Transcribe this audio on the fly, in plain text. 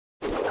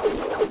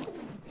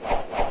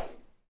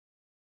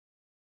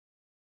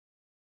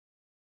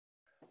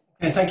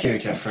Hey, thank you,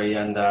 Jeffrey,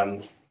 and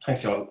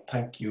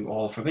thank you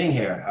all for being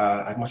here.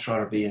 I'd much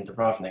rather be in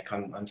Dubrovnik.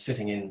 I'm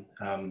sitting in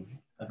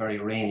a very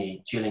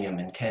rainy Gillingham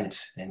in Kent,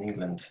 in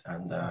England,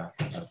 and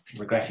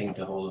regretting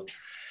the whole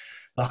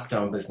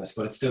lockdown business.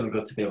 But it's still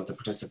good to be able to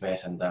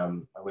participate, and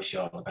I wish you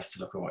all the best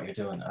of luck with what you're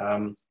doing.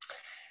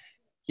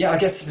 Yeah, I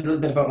guess a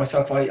little bit about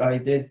myself. I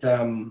did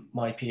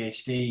my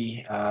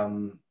PhD,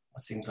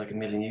 what seems like a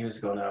million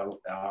years ago now,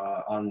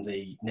 on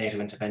the NATO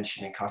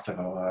intervention in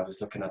Kosovo. I was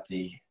looking at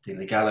the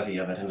legality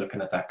of it and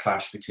looking at that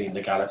clash between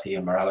legality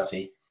and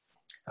morality,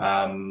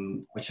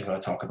 which I'm going to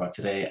talk about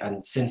today.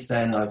 And since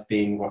then, I've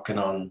been working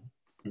on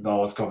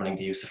laws governing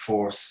the use of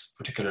force,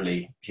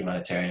 particularly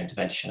humanitarian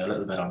intervention, a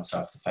little bit on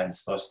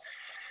self-defense, but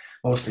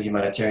mostly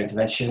humanitarian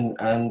intervention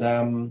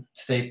and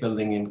state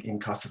building in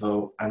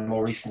Kosovo. And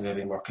more recently, I've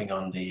been working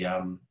on the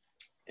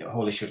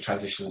whole issue of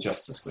transitional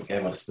justice,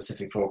 again with a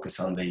specific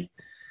focus on the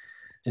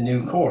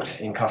new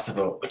court in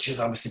Kosovo, which has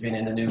obviously been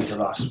in the news a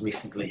lot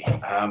recently.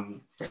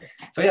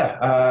 So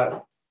yeah,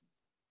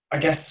 I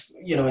guess,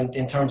 you know,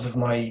 in terms of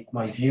my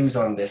views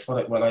on this,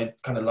 what I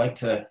kind of like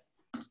to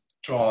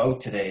draw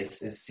out today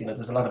is, you know,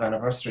 there's a lot of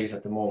anniversaries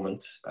at the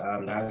moment.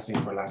 There has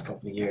been for the last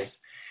couple of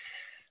years.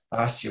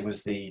 Last year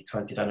was the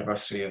 20th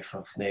anniversary of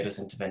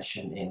NATO's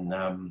intervention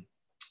in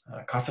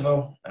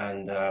Kosovo,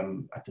 and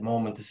at the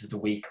moment this is the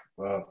week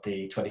of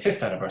the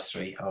 25th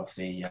anniversary of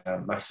the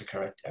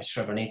massacre at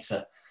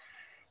Srebrenica.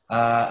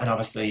 And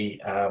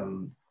obviously,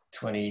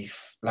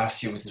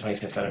 last year was the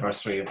 25th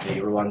anniversary of the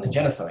Rwandan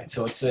genocide.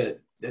 So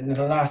in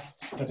the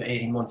last sort of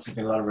 18 months, there's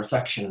been a lot of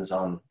reflections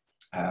on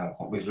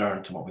what we've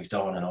learned and what we've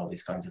done and all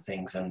these kinds of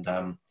things. And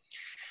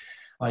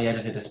I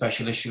edited a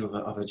special issue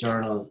of a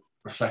journal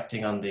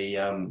reflecting on the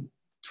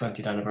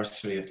 20th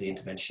anniversary of the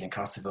intervention in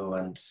Kosovo.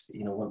 And,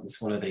 you know,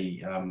 it's one of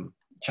the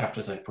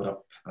chapters I put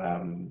up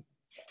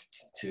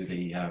to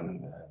the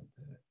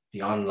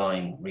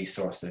online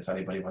resource that if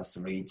anybody wants to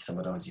read some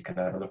of those, you can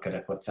have a look at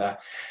it. But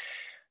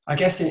I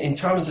guess in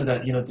terms of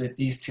that, you know,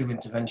 these two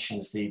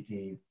interventions,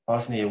 the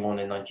Bosnia one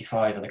in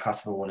 95 and the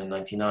Kosovo one in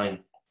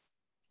 99,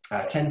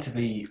 tend to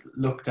be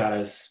looked at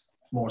as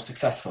more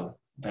successful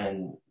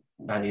than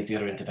many of the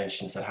other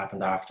interventions that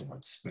happened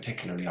afterwards,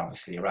 particularly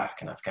obviously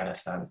Iraq and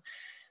Afghanistan,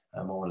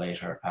 more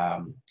later,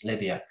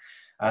 Libya.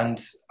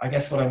 And I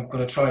guess what I'm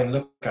going to try and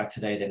look at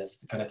today then is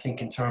to kind of think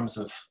in terms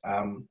of,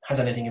 has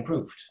anything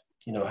improved?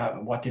 You know,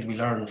 what did we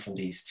learn from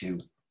these two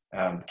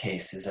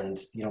cases? And,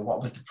 you know,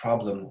 what was the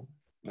problem,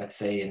 let's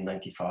say in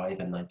 95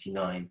 and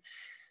 99?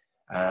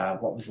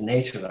 What was the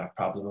nature of that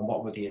problem and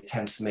what were the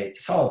attempts made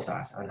to solve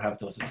that, and have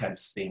those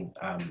attempts been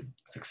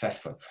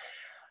successful?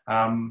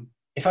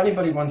 If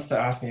anybody wants to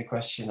ask me a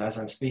question as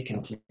I'm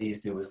speaking,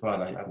 please do as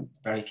well. I'm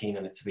very keen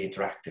on it to be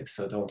interactive,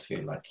 so don't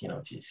feel like, you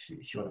know, if you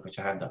want to put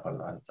your hand up,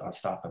 I'll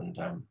stop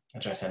and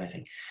address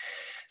anything.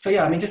 So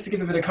yeah, I mean, just to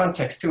give a bit of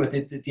context to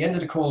it, the end of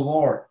the Cold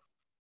War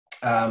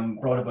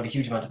brought about a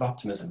huge amount of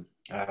optimism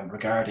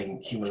regarding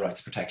human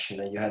rights protection.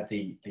 And you had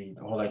the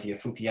whole idea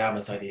of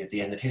Fukuyama's idea at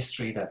the end of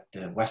history, that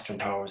the Western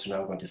powers are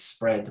now going to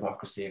spread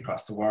democracy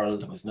across the world.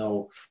 There was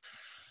no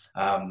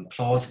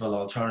plausible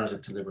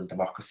alternative to liberal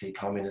democracy.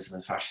 Communism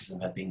and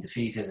fascism had been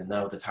defeated, and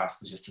now the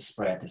task was just to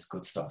spread this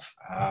good stuff.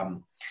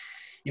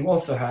 You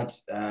also had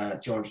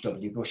George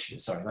Bush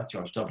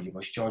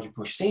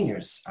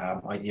Senior's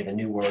idea of a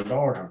new world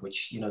order,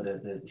 which, you know,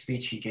 the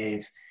speech he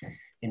gave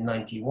in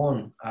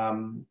 91,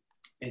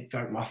 it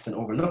very often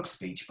overlooked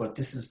speech, but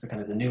this is the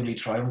kind of the newly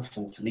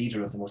triumphant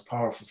leader of the most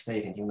powerful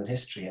state in human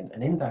history.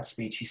 And in that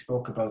speech, he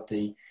spoke about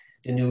the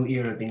new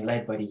era being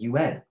led by the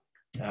UN,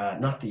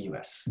 not the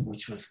US,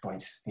 which was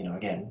quite, you know,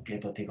 again,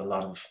 gave people a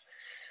lot of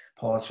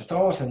pause for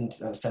thought and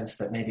a sense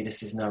that maybe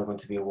this is now going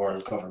to be a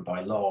world governed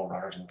by law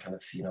rather than kind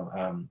of, you know,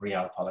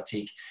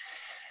 realpolitik.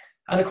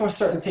 And of course,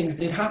 certain things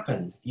did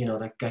happen, you know,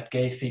 that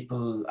gave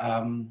people,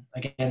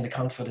 again, the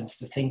confidence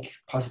to think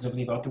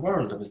positively about the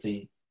world. There was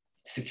the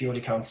Security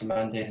Council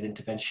mandated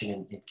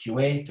intervention in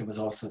Kuwait. There was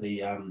also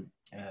the,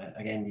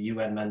 again, the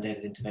UN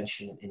mandated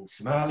intervention in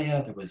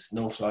Somalia. There was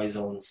no-fly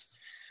zones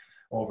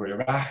over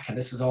Iraq. And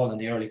this was all in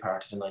the early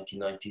part of the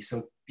 1990s.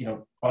 So, you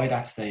know, by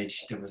that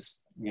stage, there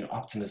was, you know,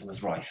 optimism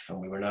was rife.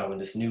 And we were now in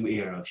this new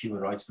era of human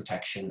rights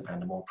protection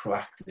and a more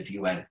proactive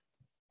UN.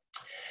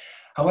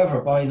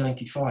 However, by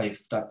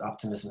 95, that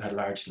optimism had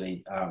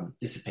largely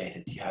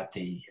dissipated. You had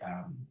the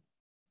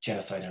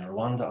genocide in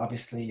Rwanda,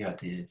 obviously. You had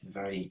the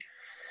very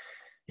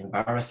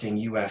embarrassing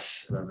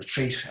US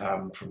retreat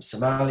from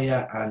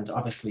Somalia. And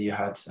obviously you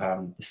had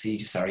the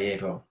siege of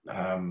Sarajevo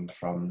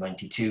from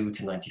 92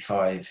 to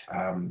 95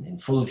 in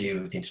full view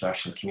of the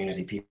international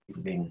community, people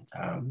being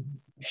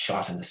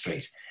shot in the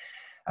street.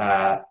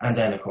 And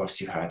then, of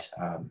course, you had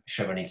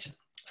Srebrenica.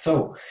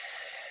 So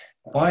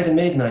by the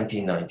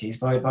mid-1990s,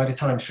 by the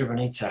time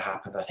Srebrenica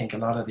happened, I think a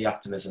lot of the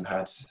optimism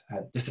had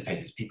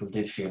dissipated. People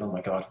did feel, oh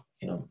my God,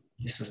 you know,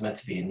 this was meant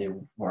to be a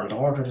new world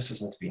order. This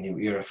was meant to be a new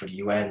era for the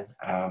UN.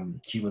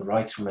 Human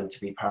rights were meant to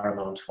be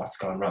paramount. What's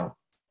gone wrong?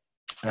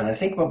 And I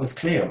think what was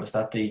clear was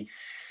that the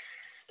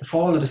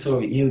fall of the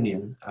Soviet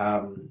Union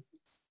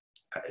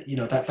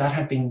that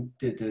had been,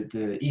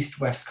 the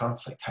East-West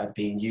conflict had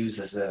been used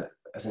as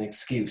an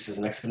excuse, as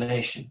an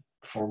explanation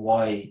for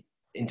why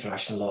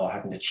international law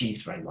hadn't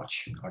achieved very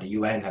much, or the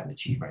UN hadn't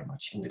achieved very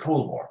much in the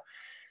Cold War.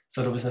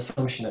 So there was an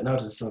assumption that now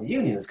that the Soviet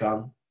Union is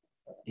gone,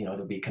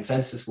 there'll be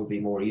consensus will be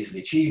more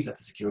easily achieved at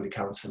the Security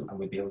Council, and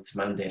we'll be able to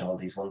mandate all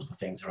these wonderful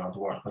things around the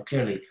world. But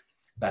clearly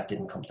that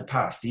didn't come to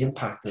pass. The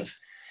impact of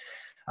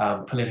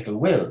political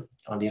will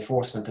on the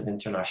enforcement of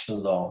international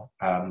law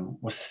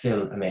was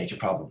still a major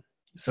problem.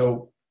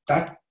 So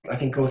that, I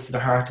think, goes to the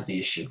heart of the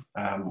issue,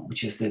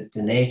 which is the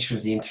nature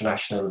of the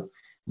international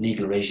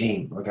legal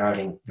regime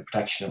regarding the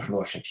protection and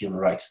promotion of human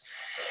rights.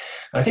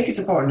 And I think it's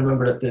important to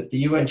remember that the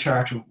UN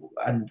Charter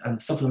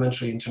and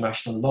supplementary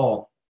international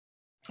law,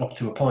 up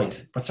to a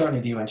point, but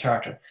certainly the UN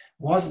Charter,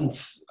 wasn't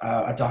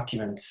a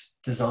document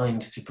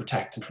designed to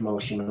protect and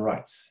promote human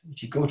rights.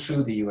 If you go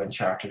through the UN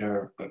Charter, there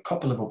are a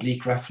couple of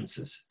oblique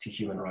references to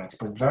human rights,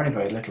 but very,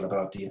 very little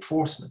about the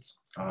enforcement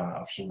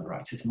of human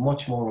rights. It's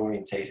much more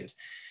orientated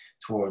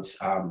towards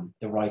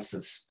the rights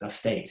of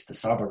states, the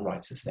sovereign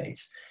rights of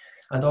states,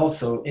 and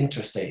also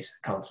interstate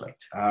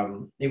conflict.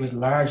 It was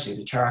largely,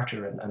 the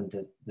Charter and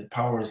the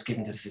powers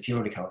given to the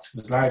Security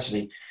Council was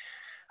largely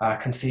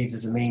conceived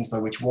as a means by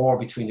which war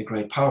between the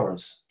great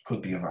powers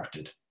could be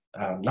averted.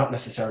 Not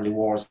necessarily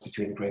wars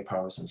between the great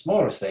powers and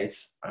smaller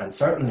states, and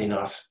certainly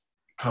not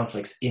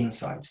conflicts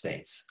inside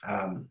states.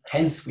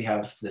 Hence, we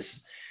have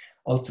this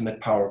ultimate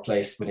power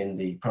placed within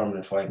the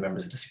permanent 5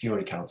 members of the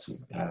Security Council,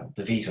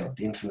 the veto,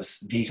 the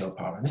infamous veto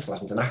power. And this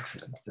wasn't an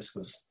accident. This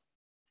was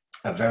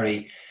a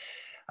very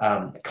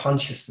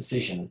conscious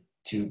decision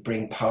to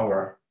bring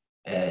power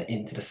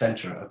into the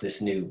center of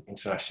this new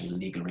international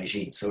legal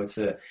regime. So it's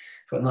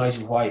what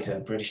Nigel White, a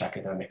British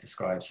academic,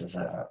 describes as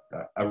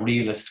a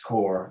realist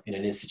core in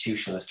an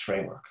institutionalist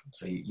framework.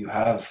 So you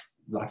have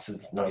lots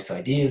of nice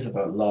ideas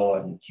about law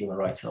and human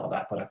rights and all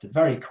that, but at the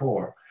very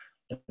core,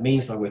 the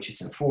means by which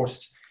it's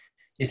enforced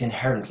is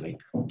inherently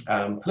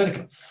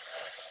political.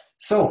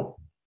 So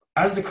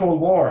as the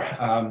Cold War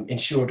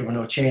ensured there were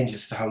no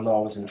changes to how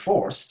law was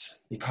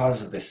enforced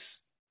because of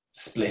this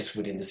split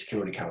within the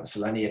Security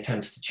Council, any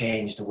attempts to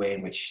change the way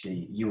in which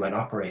the UN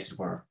operated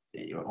were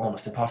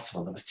almost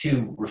impossible. There was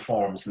 2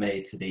 reforms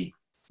made to the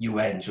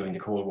UN during the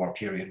Cold War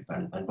period,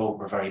 and both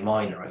were very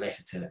minor,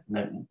 related to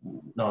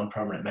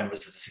non-permanent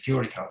members of the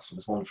Security Council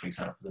was one, for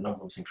example. The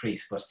number was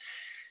increased, but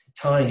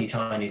tiny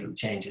little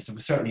changes. There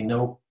was certainly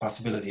no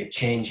possibility of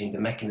changing the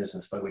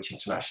mechanisms by which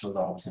international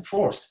law was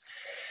enforced.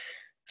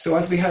 So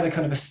as we had a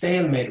kind of a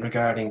stalemate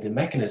regarding the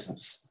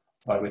mechanisms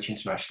by which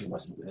international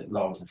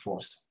law was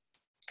enforced,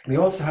 we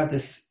also had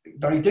this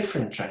very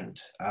different trend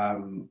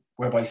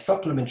whereby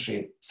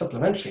supplementary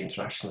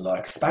international law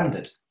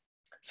expanded,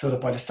 so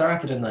that by the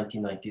start of the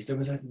 1990s, there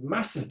was a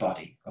massive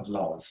body of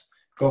laws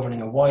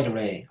governing a wide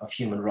array of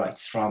human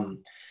rights, from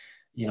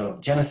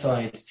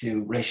genocide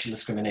to racial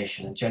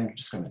discrimination and gender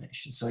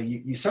discrimination. So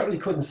you certainly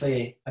couldn't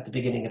say at the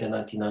beginning of the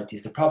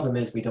 1990s, the problem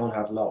is we don't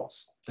have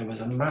laws. There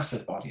was a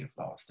massive body of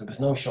laws. There was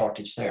no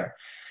shortage there.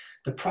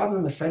 The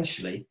problem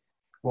essentially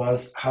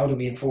was, how do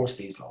we enforce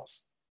these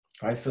laws?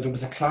 Right? So there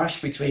was a clash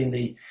between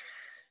the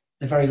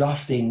very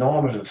lofty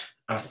normative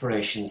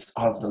aspirations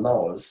of the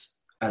laws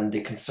and the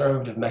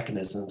conservative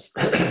mechanisms,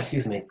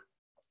 excuse me,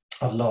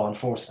 of law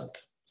enforcement.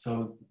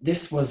 So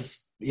this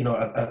was,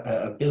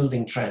 a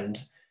building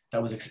trend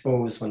that was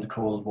exposed when the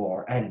Cold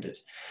War ended.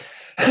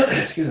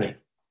 Excuse me.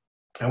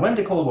 And when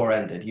the Cold War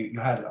ended, you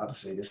had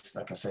obviously this,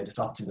 like I say, this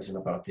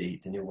optimism about the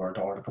New World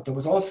Order, but there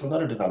was also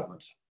another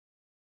development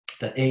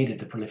that aided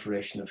the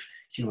proliferation of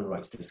human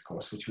rights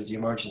discourse, which was the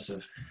emergence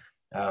of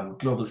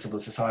global civil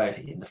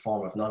society in the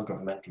form of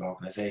non-governmental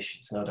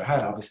organizations. Now, there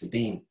had obviously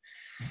been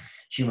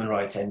human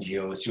rights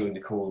NGOs during the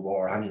Cold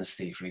War,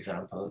 Amnesty, for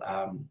example,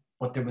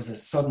 but there was a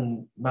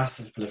sudden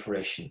massive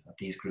proliferation of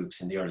these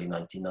groups in the early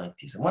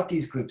 1990s. And what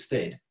these groups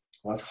did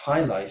was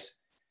highlight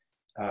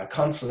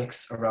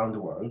conflicts around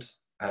the world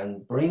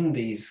and bring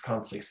these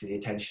conflicts to the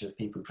attention of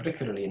people,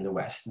 particularly in the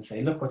West, and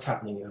say, look what's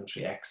happening in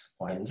country X,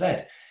 Y, and Z.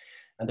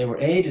 And they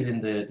were aided in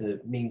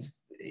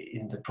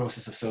the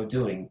process of so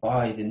doing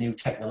by the new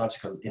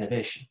technological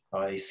innovation,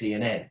 by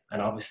CNN,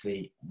 and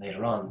obviously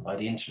later on by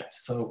the internet.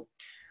 So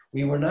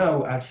we were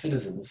now, as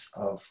citizens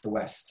of the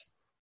West,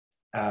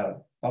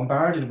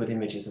 bombarded with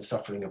images of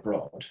suffering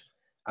abroad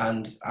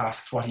and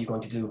asked, what are you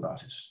going to do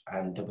about it?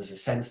 And there was a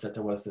sense that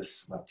there was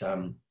this, what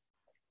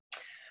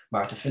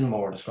Martha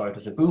Finmore described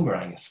as a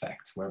boomerang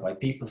effect, whereby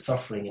people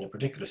suffering in a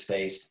particular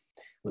state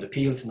would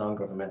appeal to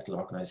non-governmental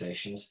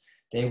organizations.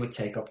 They would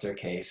take up their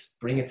case,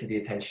 bring it to the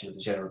attention of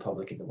the general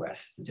public in the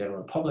West. The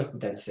general public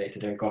would then say to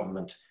their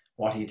government,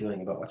 what are you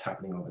doing about what's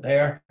happening over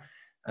there?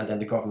 And then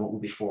the government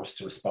would be forced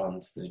to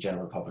respond to the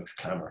general public's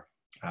clamor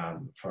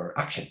for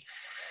action.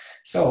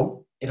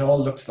 So it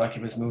all looked like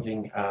it was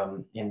moving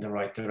in the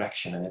right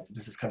direction. And it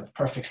was this kind of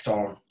perfect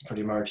storm for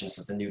the emergence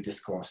of the new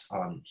discourse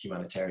on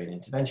humanitarian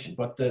intervention.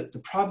 But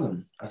the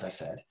problem, as I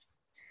said,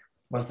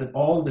 was that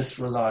all this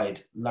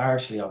relied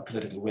largely on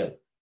political will.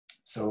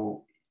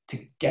 So to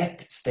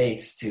get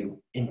states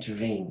to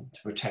intervene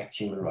to protect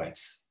human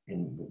rights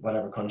in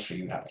whatever country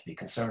you have to be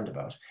concerned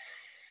about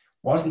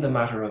wasn't a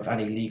matter of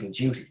any legal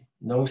duty.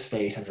 No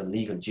state has a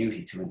legal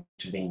duty to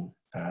intervene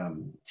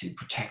to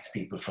protect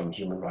people from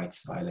human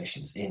rights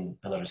violations in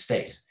another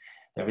state.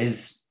 There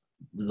is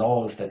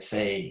laws that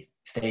say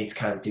states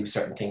can't do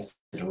certain things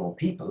to their own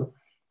people,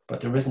 but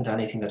there isn't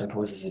anything that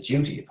imposes a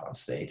duty upon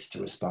states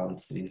to respond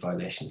to these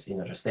violations in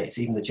other states.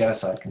 Even the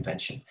Genocide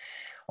Convention,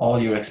 all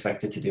you're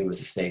expected to do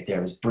as a state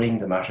there is bring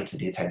the matter to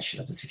the attention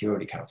of the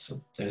Security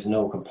Council. There's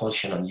no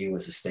compulsion on you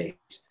as a state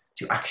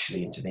to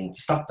actually intervene to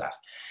stop that.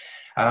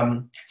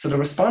 So the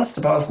response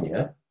to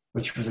Bosnia,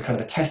 which was a kind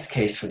of a test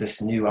case for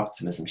this new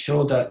optimism,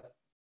 showed that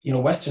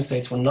Western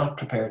states were not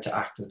prepared to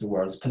act as the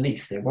world's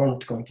police. They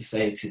weren't going to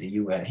say to the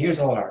UN, here's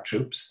all our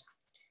troops,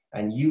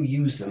 and you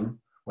use them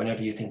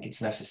whenever you think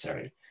it's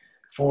necessary.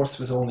 Force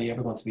was only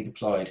ever going to be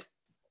deployed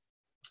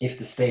if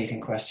the state in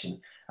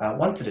question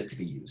wanted it to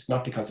be used,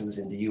 not because it was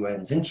in the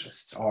UN's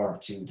interests or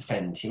to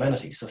defend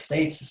humanity. So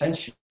states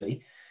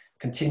essentially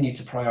continued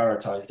to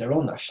prioritize their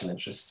own national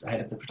interests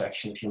ahead of the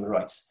protection of human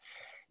rights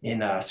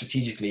in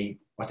strategically,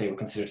 what they would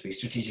consider to be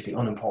strategically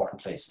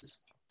unimportant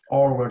places,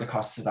 or where the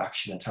costs of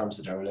action in terms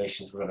of their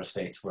relations with other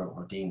states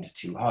were deemed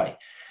too high.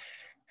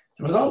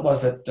 The result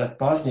was that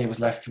Bosnia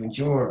was left to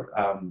endure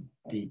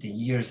the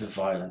years of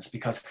violence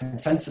because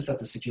consensus at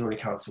the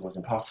Security Council was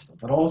impossible,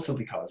 but also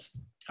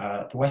because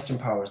the Western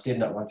powers did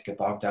not want to get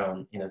bogged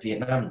down in a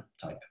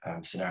Vietnam-type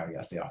scenario,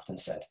 as they often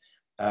said.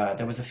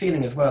 There was a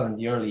feeling as well in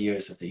the early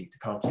years of the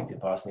conflict in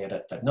Bosnia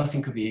that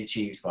nothing could be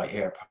achieved by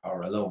air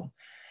power alone.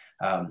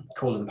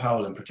 Colin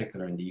Powell, in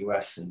particular in the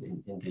US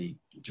and in the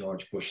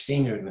George Bush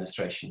Senior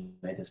administration,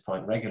 made this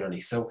point regularly.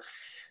 So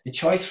the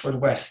choice for the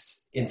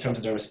West in terms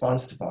of their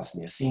response to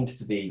Bosnia seemed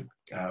to be,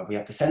 we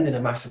have to send in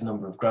a massive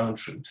number of ground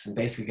troops and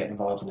basically get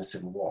involved in a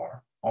civil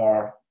war,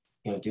 or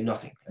do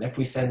nothing. And if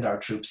we send our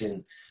troops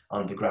in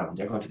on the ground,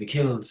 they're going to be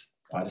killed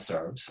by the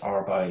Serbs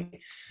or by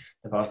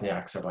the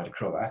Bosniaks or by the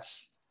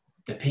Croats.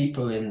 The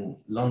people in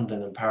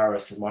London and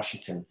Paris and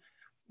Washington,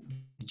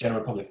 the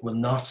general public, will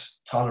not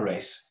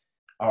tolerate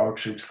our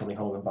troops coming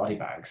home in body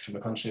bags from a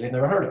country they've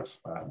never heard of,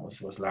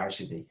 was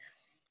largely the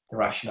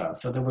rationale.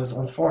 So there was,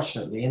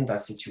 unfortunately, in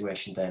that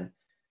situation then,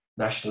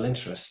 national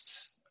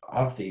interests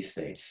of these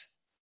states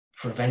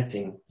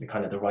preventing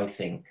the right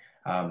thing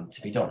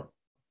to be done,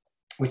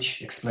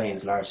 which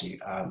explains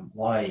largely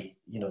why,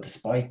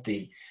 despite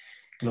the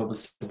global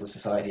civil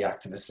society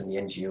activists and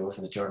the NGOs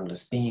and the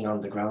journalists being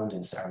on the ground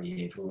in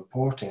Sarajevo,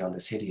 reporting on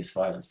this hideous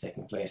violence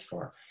taking place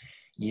for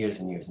years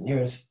and years and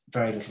years,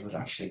 very little was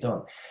actually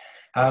done.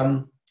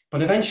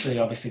 But eventually,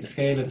 obviously, the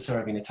scale of the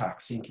Serbian attack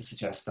seemed to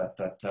suggest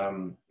that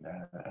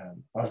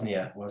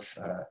Bosnia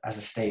was, as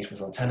a state,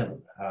 was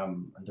untenable.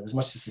 And there was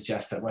much to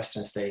suggest that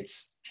Western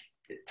states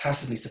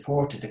tacitly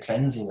supported the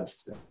cleansing of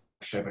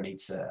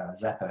Srebrenica,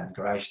 Zepa and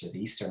Gorazde, the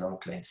eastern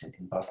enclaves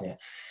in Bosnia,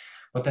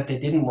 but that they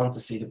didn't want to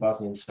see the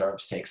Bosnian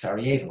Serbs take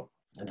Sarajevo.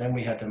 And then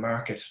we had the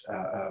market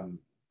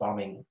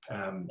bombing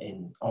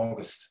in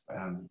August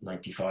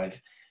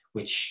 95,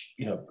 which,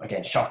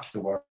 again, shocked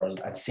the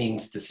world and seemed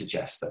to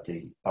suggest that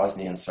the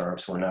Bosnian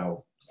Serbs were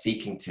now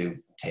seeking to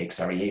take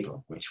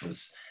Sarajevo, which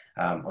was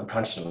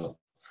unconscionable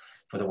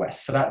for the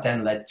West. So that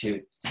then led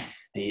to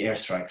the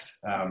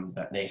airstrikes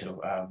that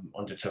NATO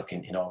undertook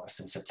in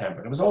August and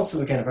September. There was also,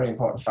 again, a very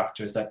important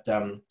factor is that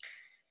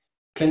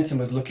Clinton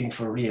was looking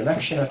for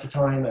re-election at the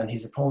time, and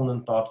his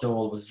opponent, Bob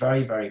Dole, was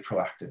very, very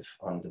proactive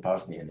on the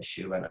Bosnian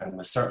issue and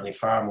was certainly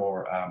far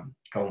more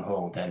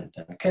gung-ho than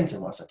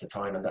Clinton was at the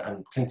time,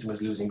 and Clinton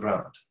was losing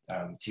ground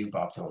to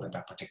Bob Dole in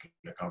that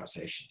particular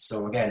conversation.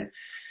 So again,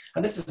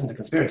 and this isn't a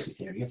conspiracy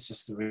theory, it's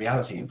just the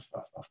reality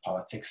of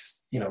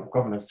politics.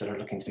 Governments that are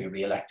looking to be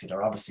re-elected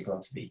are obviously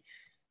going to be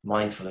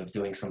mindful of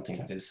doing something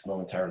that is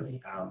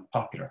momentarily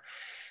popular.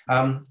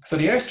 So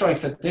the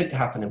airstrikes that did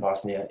happen in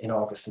Bosnia in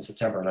August and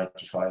September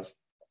 95,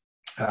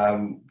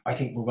 I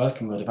think were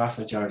welcome by the vast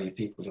majority of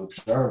people who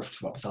observed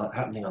what was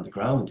happening on the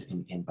ground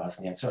in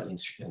Bosnia, and certainly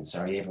in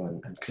Sarajevo,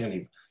 and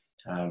clearly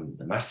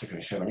the massacre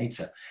in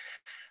Srebrenica.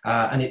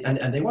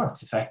 And they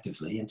worked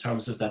effectively in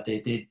terms of that they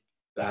did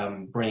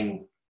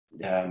bring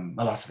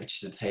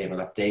Milosevic to the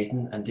table at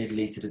Dayton and did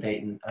lead to the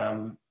Dayton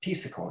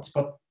peace accords.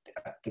 But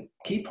the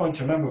key point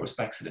to remember with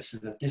respect to this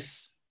is that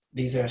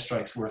these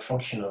airstrikes were a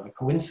function of a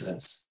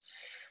coincidence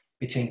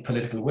between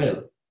political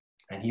will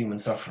and human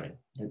suffering.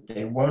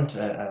 They weren't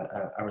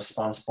a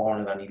response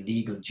born of any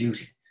legal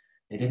duty.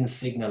 They didn't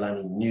signal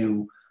any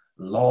new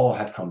law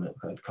had come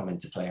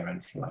into play or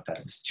anything like that.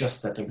 It was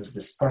just that there was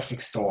this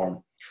perfect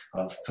storm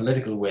of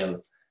political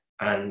will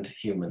and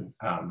human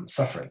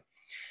suffering.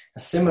 A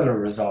similar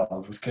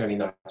resolve was clearly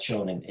not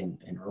shown in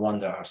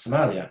Rwanda or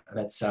Somalia, and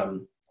it's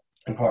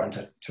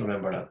important to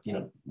remember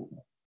that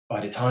by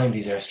the time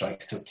these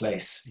airstrikes took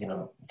place,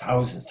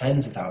 thousands,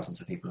 tens of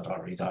thousands of people had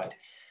already died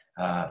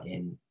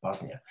in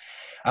Bosnia.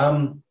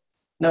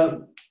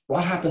 Now,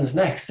 what happens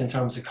next in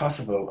terms of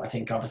Kosovo, I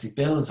think obviously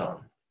builds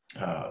on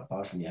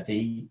Bosnia.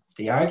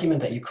 The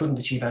argument that you couldn't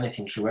achieve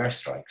anything through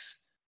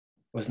airstrikes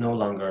was no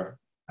longer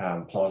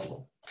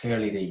plausible.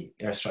 clearly the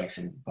airstrikes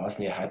in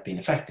Bosnia had been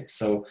effective.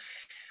 So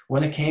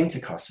when it came to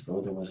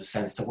Kosovo, there was a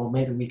sense that, well,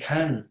 maybe we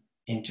can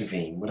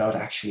intervene without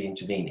actually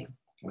intervening,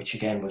 which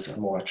again was a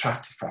more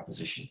attractive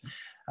proposition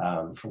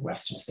for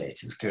Western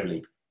states. It was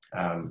clearly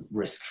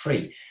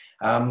risk-free.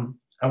 And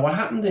what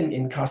happened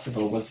in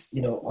Kosovo was,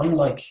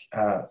 unlike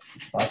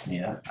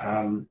Bosnia,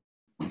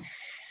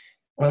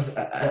 was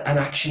an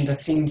action that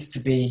seemed to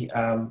be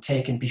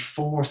taken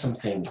before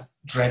something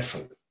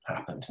dreadful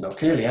happened. Now,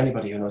 clearly,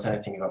 anybody who knows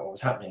anything about what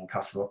was happening in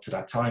Kosovo up to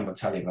that time will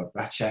tell you about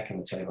Ratchek and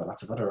will tell you about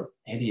lots of other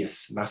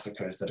hideous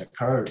massacres that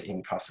occurred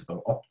in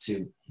Kosovo up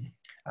to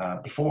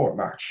before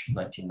March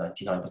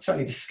 1999. But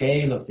certainly the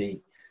scale of the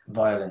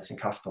violence in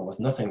Kosovo was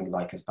nothing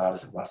like as bad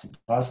as it was in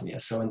Bosnia.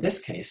 So in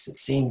this case, it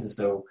seemed as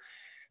though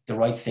the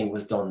right thing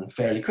was done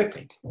fairly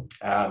quickly.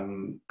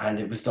 And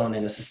it was done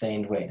in a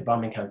sustained way. The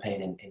bombing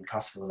campaign in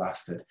Kosovo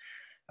lasted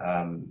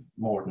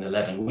more than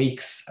 11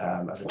 weeks,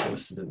 as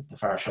opposed to the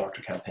far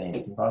shorter campaign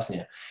in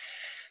Bosnia.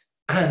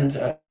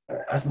 And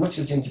as much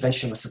as the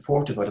intervention was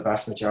supported by the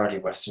vast majority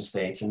of Western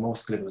states and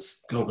most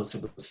global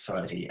civil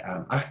society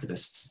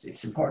activists,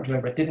 it's important to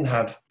remember it didn't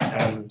have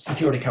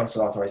Security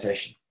Council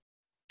authorization.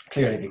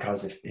 Clearly,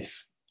 because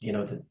if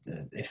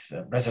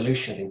a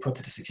resolution had been put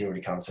to the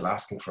Security Council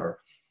asking for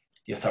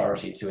the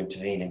authority to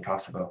intervene in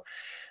Kosovo,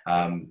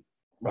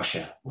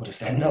 Russia would have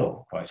said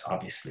no, quite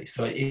obviously.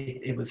 So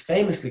it was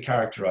famously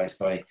characterized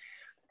by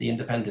the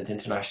Independent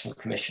International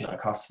Commission on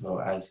Kosovo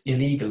as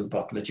illegal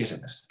but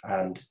legitimate.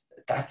 And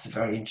that's a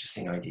very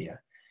interesting idea,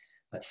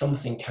 that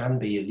something can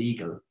be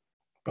illegal,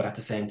 but at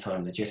the same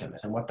time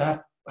legitimate. And what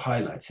that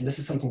highlights, and this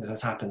is something that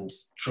has happened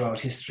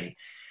throughout history,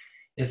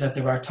 is that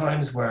there are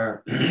times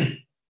where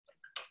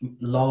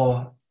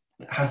law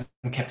hasn't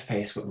kept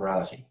pace with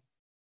morality.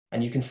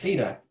 And you can see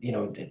that,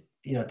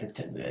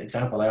 the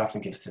example I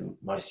often give to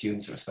my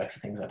students with respect to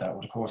things like that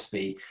would, of course,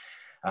 be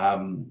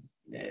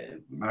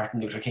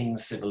Martin Luther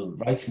King's civil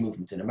rights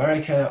movement in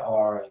America,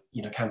 or,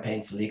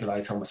 campaigns to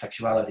legalize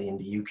homosexuality in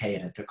the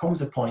UK. That there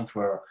comes a point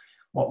where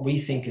what we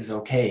think is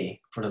okay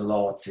for the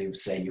law to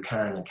say you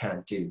can and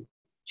can't do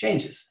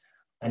changes.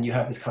 And you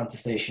have this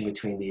contestation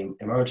between the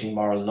emerging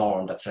moral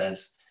norm that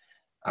says,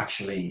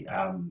 actually,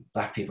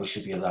 black people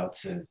should be allowed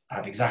to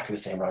have exactly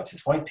the same rights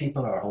as white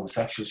people, or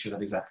homosexuals should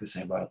have exactly the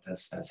same rights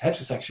as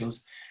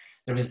heterosexuals.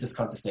 There is this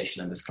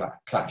contestation and this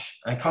clash.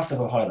 And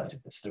Kosovo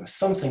highlighted this. There was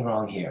something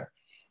wrong here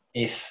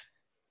if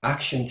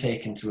action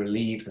taken to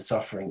relieve the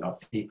suffering of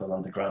people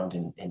on the ground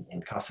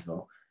in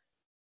Kosovo,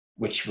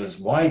 which was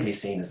widely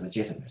seen as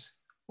legitimate,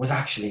 was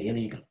actually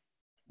illegal.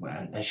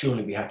 And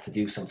surely we have to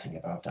do something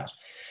about that.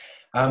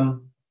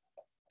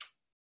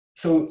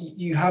 So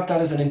you have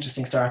that as an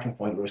interesting starting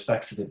point with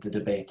respect to the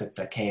debate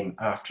that came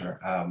after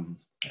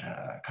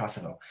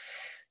Kosovo.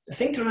 The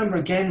thing to remember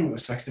again with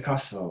respect to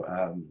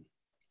Kosovo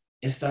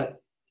is that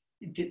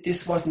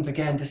this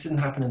didn't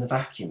happen in a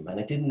vacuum, and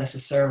it didn't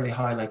necessarily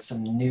highlight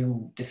some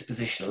new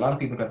disposition. A lot of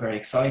people got very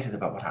excited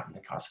about what happened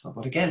in Kosovo,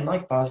 but again,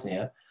 like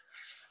Bosnia,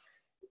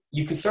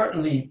 you could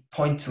certainly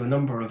point to a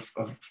number of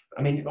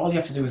all you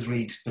have to do is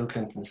read Bill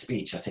Clinton's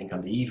speech, I think,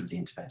 on the eve of the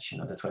intervention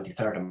on the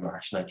 23rd of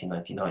March,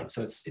 1999.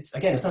 So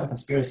it's not a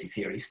conspiracy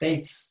theory.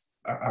 States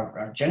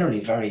are generally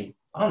very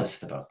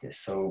honest about this.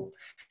 So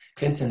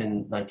Clinton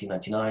in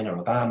 1999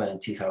 or Obama in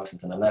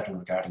 2011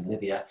 regarding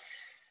Libya,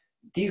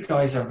 these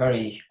guys are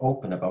very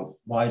open about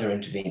why they're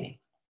intervening.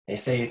 They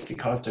say it's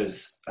because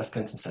there's, as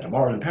Clinton said, a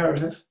moral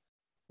imperative,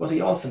 but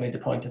he also made the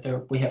point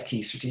that we have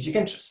key strategic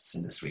interests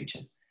in this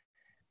region.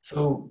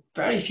 So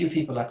very few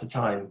people at the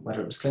time,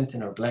 whether it was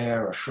Clinton or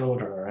Blair or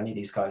Schroeder or any of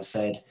these guys,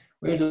 said,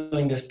 we're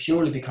doing this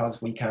purely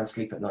because we can't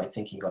sleep at night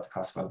thinking about the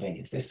Kosovo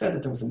Albanians. They said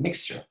that there was a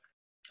mixture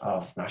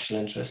of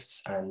national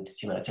interests and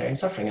humanitarian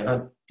suffering. And I,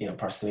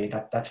 personally,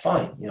 that's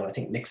fine. I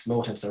think mixed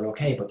motives are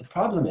okay. But the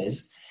problem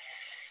is,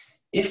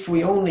 if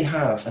we only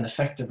have an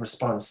effective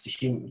response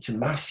to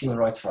mass human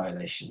rights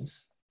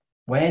violations,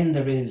 when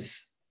there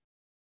is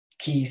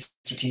key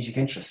strategic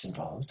interests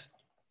involved,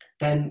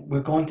 then we're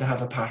going to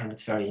have a pattern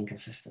that's very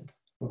inconsistent.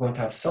 We're going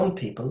to have some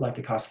people, like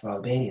the Kosovo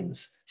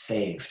Albanians,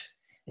 saved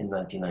in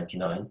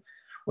 1999,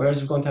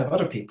 whereas we're going to have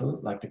other people,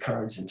 like the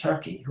Kurds in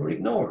Turkey, who were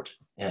ignored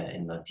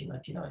in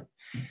 1999.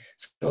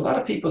 So a lot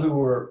of people who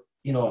were,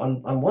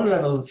 on one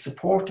level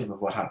supportive of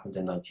what happened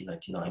in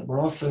 1999, were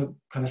also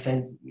kind of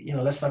saying,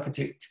 let's not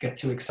get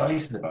too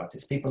excited about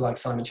this. People like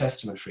Simon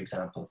Chesterman, for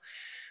example,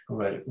 who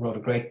wrote a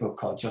great book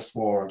called Just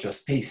War,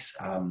 Just Peace.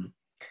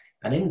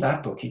 And in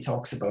that book, he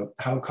talks about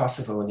how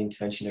Kosovo and the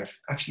intervention there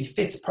actually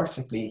fits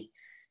perfectly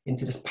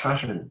into this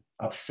pattern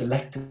of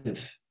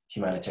selective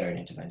humanitarian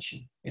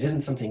intervention. It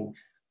isn't something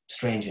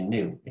strange and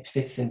new. It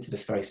fits into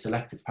this very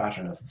selective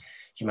pattern of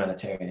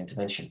humanitarian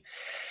intervention.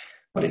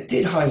 But it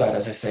did highlight,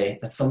 as I say,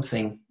 that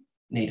something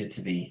needed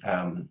to be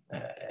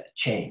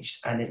changed.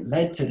 And it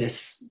led to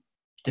this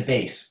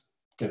debate.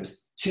 There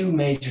was two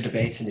major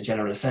debates in the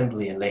General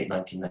Assembly in late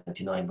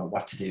 1999 about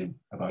what to do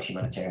about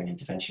humanitarian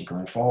intervention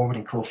going forward.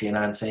 And Kofi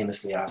Annan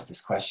famously asked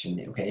this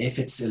question, okay, if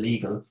it's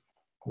illegal,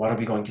 what are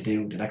we going to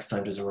do the next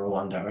time there's a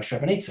Rwanda or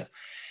Srebrenica?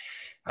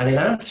 And in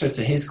answer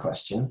to his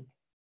question,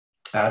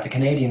 the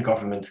Canadian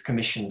government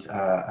commissioned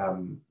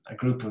a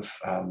group of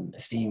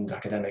esteemed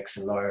academics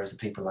and lawyers and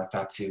people like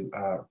that to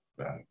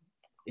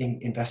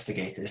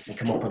investigate this and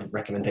come up with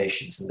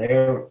recommendations. And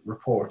their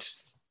report,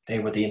 they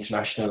were the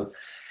International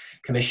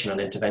Commission on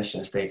Intervention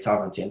in State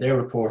Sovereignty, and their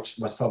report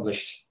was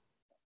published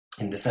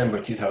in December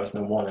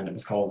 2001, and it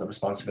was called The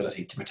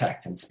Responsibility to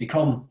Protect. And it's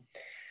become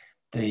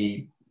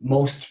the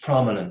most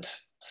prominent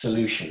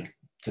solution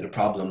to the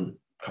problem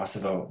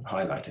Kosovo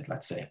highlighted,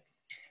 let's say.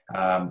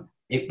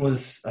 It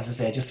was, as I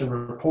say, just a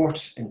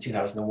report in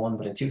 2001,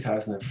 but in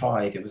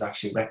 2005, it was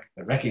actually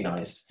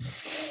recognized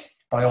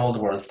by all the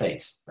world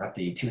states at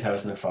the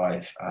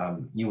 2005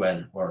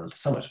 UN World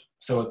Summit.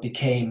 So it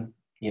became,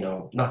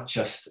 not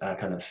just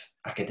kind of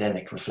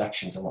academic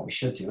reflections on what we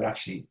should do. It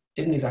actually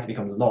didn't exactly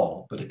become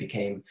law, but it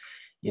became,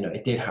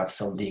 it did have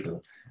some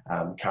legal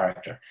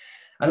character.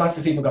 And lots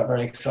of people got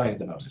very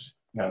excited about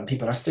it.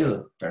 People are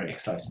still very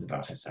excited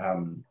about it.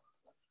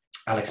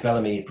 Alex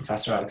Bellamy,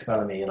 Professor Alex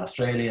Bellamy in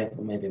Australia,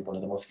 maybe one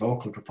of the most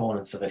vocal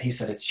proponents of it, he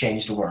said it's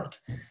changed the world.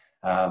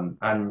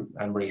 And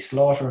Marie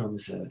Slaughter, who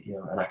was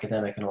an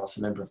academic and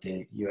also a member of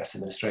the US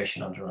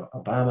administration under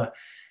Obama,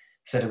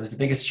 said it was the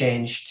biggest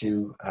change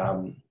to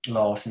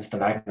law since the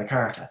Magna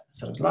Carta.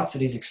 So there's lots of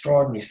these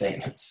extraordinary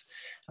statements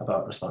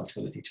about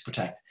responsibility to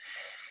protect.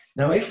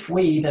 Now, if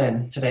we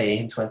then today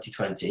in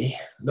 2020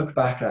 look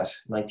back at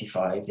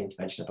 95, the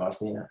intervention of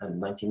Bosnia, and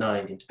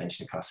 99, the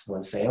intervention of Kosovo,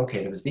 and say,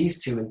 okay, there was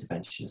these two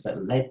interventions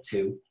that led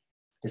to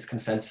this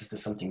consensus that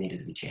something needed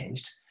to be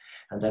changed.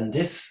 And then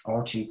this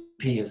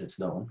R2P, as it's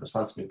known,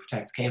 Responsibility to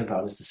Protect, came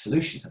about as the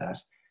solution to that.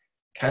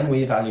 Can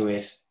we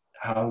evaluate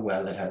how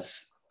well it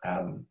has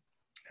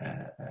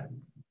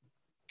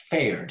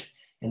fared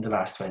in the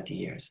last 20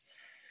 years?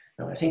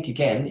 Now, I think,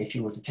 again, if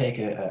you were to take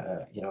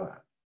a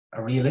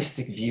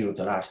realistic view of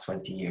the last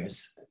 20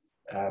 years,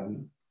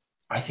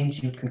 I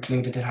think you'd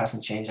conclude that it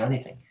hasn't changed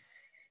anything.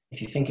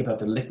 If you think about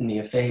the litany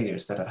of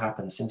failures that have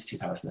happened since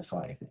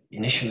 2005,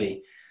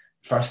 initially,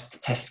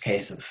 first test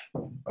case of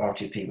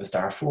R2P was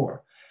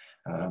Darfur.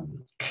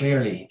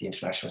 Clearly, the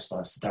international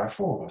response to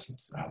Darfur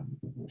wasn't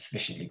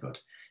sufficiently good.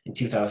 In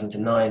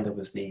 2009, there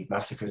was the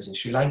massacres in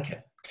Sri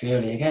Lanka.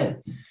 Clearly,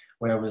 again,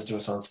 where was the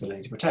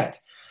responsibility to protect?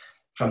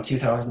 From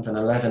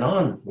 2011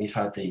 on, we've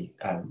had the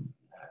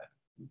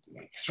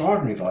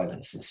extraordinary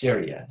violence in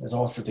Syria. There's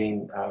also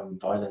been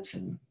violence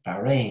in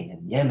Bahrain,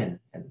 in Yemen,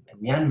 and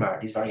Myanmar,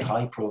 these very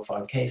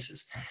high-profile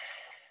cases.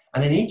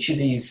 And in each of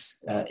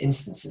these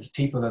instances,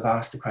 people have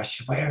asked the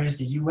question, where is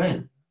the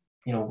UN?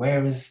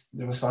 Where is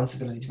the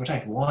responsibility to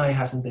protect? Why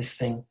hasn't this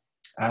thing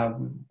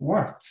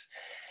worked?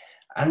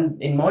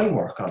 And in my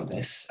work on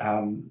this,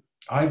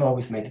 I've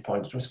always made the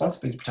point that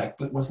responsibility to protect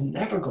was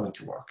never going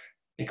to work,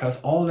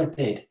 because all it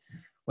did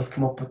was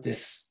come up with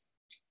this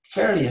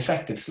fairly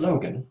effective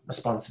slogan,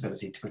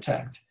 responsibility to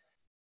protect,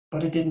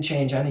 but it didn't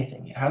change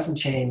anything. It hasn't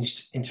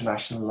changed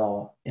international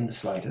law in the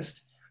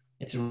slightest.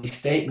 It's a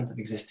restatement of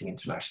existing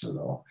international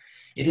law.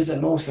 It is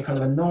at most a kind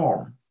of a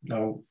norm.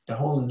 Now, the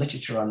whole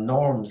literature on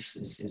norms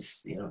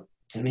is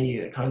to me,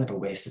 a kind of a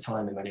waste of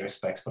time in many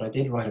respects, but I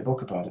did write a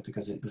book about it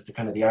because it was the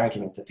kind of the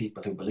argument that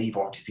people who believe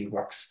R2P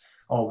works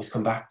always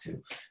come back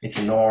to. It's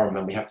a norm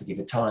and we have to give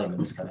it time and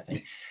this kind of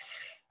thing.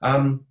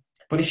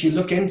 But if you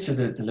look into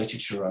the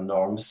literature on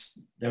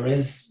norms, there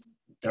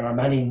are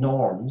many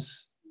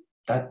norms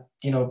that,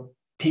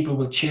 people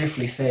will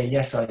cheerfully say,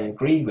 yes, I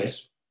agree with,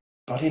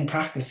 but in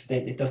practice,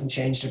 it doesn't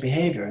change their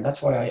behavior. And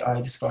that's why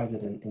I described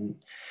it in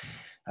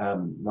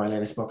my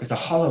latest book as a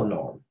hollow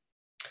norm.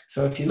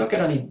 So if you look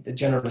at any the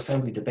General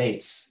Assembly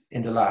debates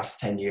in the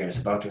last 10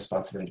 years about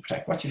responsibility to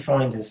protect, what you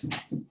find is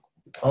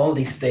all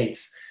these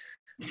states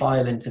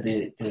file into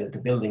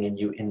the building in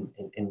New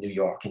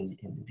York, in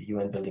the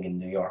UN building in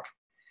New York.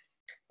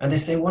 And they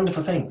say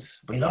wonderful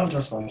things. We love the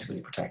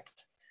responsibility to protect.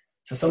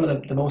 So some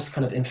of the most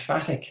kind of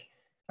emphatic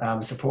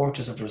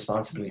supporters of the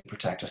responsibility to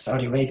protect are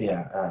Saudi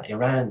Arabia,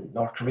 Iran,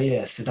 North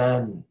Korea,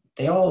 Sudan.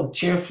 They all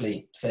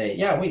cheerfully say,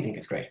 yeah, we think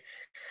it's great.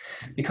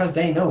 Because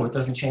they know it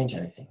doesn't change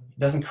anything. It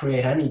doesn't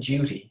create any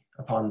duty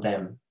upon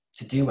them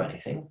to do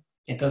anything.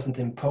 It doesn't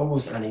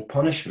impose any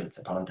punishment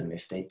upon them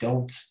if they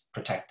don't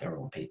protect their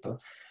own people.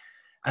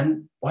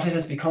 And what it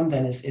has become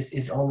then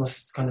is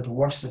almost kind of the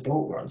worst of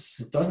both worlds.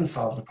 It doesn't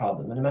solve the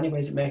problem. And in many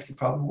ways, it makes the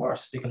problem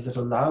worse because it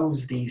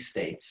allows these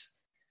states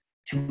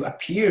to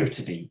appear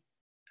to be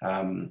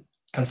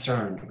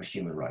concerned with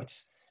human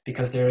rights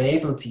because they're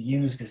able to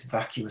use this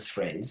vacuous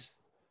phrase,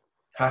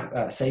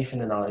 safe in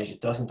the knowledge it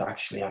doesn't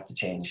actually have to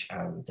change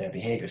their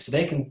behavior. So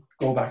they can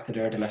go back to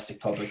their domestic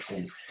publics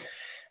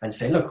and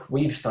say, look,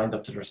 we've signed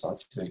up to the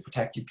responsibility to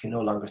protect. You can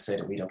no longer say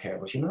that we don't care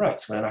about human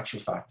rights, when in actual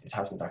fact, it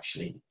hasn't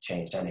actually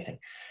changed anything.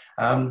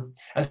 And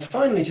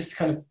finally, just to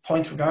kind of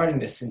point regarding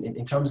this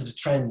in terms of the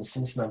trends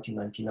since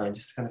 1999,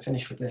 just to kind of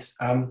finish with this,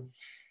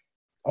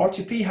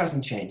 R2P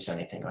hasn't changed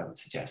anything, I would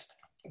suggest.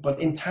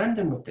 But in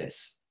tandem with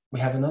this, we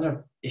have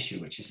another issue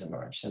which has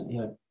emerged.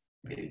 And,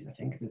 I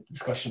think the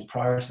discussion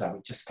prior to that,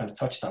 we just kind of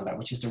touched on that,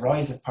 which is the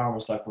rise of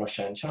powers like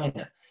Russia and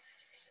China.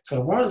 So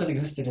the world that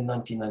existed in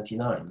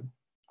 1999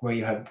 where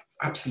you had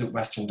absolute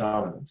Western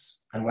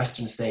dominance, and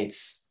Western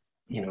states,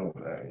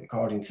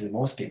 according to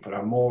most people,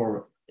 are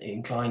more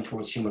inclined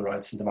towards human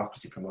rights and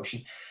democracy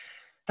promotion.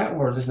 That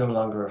world is no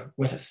longer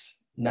with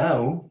us.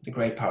 Now, the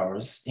great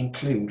powers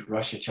include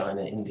Russia,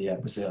 China, India,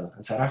 Brazil,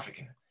 and South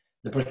Africa,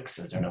 the BRICS,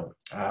 as they're known.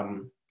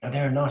 And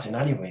they're not in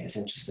any way as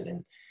interested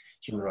in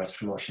human rights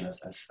promotion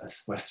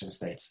as Western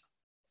states.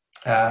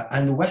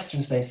 And the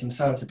Western states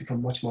themselves have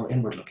become much more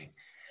inward-looking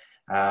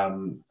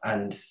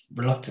and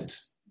reluctant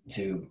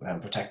to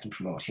protect and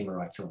promote human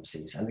rights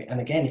overseas.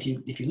 And again, if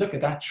you look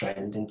at that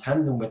trend in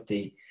tandem with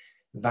the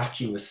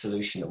vacuous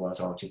solution that was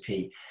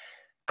R2P,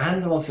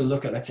 and also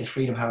look at, let's say,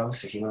 Freedom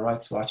House or Human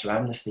Rights Watch or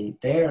Amnesty,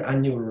 their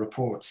annual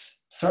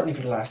reports, certainly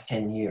for the last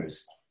 10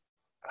 years,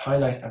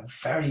 highlight a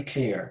very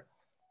clear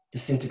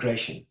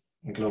disintegration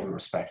in global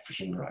respect for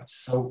human rights.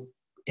 So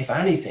if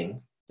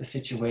anything, the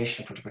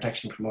situation for the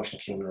protection and promotion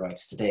of human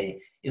rights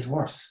today is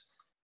worse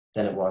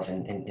than it was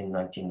in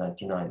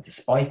 1999,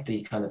 despite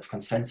the kind of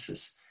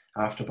consensus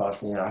after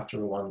Bosnia, after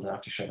Rwanda,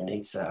 after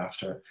Srebrenica,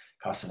 after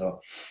Kosovo,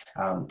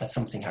 that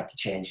something had to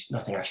change.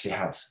 Nothing actually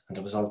has. And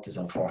the result is,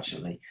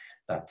 unfortunately,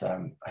 that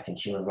I think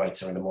human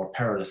rights are in a more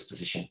perilous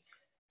position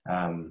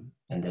than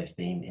they've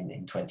been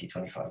in 20,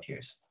 25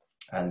 years.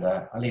 And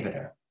I'll leave it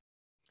there.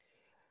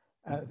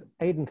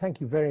 Aidan, thank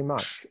you very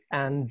much.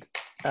 And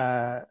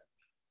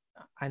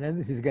I know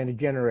this is going to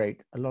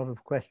generate a lot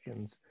of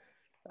questions.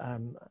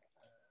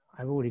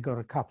 I've already got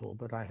a couple,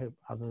 but I hope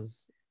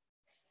others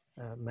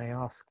may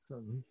ask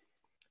them.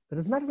 But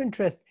as a matter of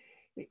interest,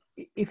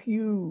 if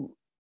you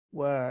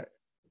were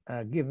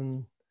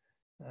given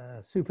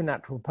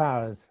supernatural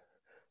powers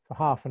for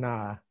half an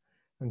hour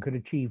and could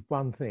achieve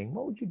one thing,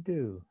 what would you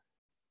do?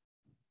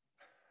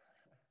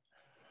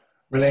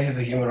 Related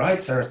to human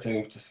rights or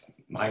to just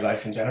my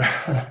life in general?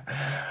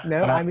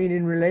 No, I mean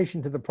in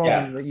relation to the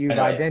problem that you've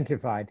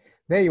identified.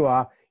 There you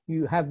are.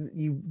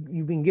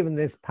 You've been given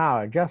this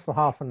power just for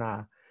half an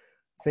hour,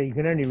 so you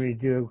can only really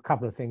do a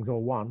couple of things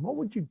or one. What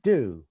would you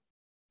do?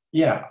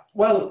 Yeah,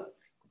 well,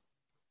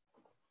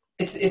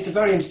 it's a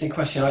very interesting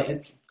question.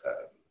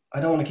 I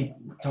don't want to keep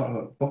talking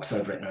about books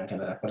I've written or anything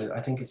like that, but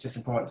I think it's just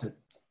important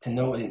to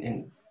know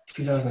in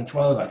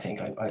 2012, I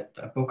think,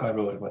 a book I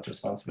wrote about the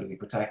responsibility to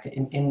protect.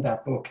 In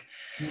that book,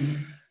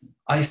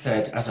 I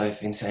said, as I've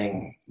been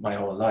saying my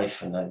whole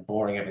life, and I'm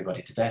boring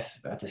everybody to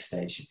death at this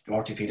stage,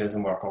 R2P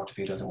doesn't work,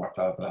 R2P doesn't work,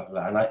 blah, blah,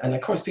 blah. And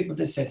of course, people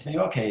did say to me,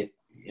 okay,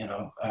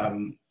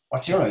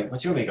 what's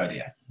your big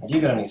idea? Have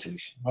you got any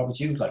solution? What would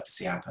you like to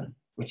see happen?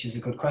 Which is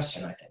a good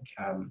question, I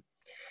think.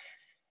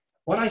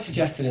 What I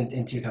suggested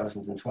in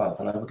 2012,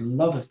 and I would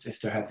love if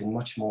there had been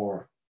much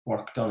more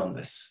work done on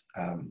this,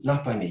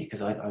 not by me,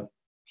 because I'm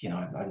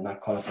not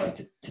qualified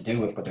to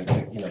do it, but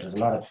there's a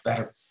lot of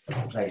better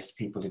placed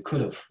people who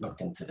could have looked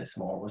into this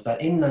more, was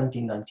that in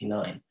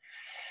 1999,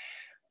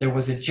 there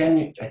was a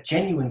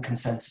genuine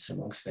consensus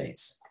among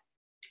states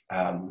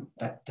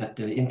that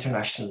the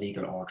international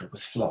legal order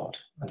was flawed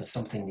and that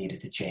something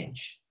needed to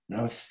change.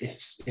 Now,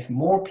 if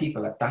more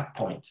people at that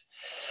point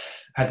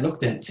had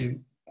looked into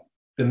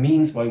the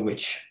means by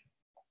which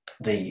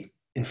the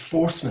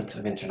enforcement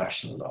of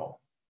international law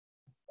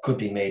could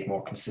be made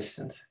more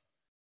consistent,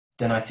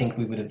 then I think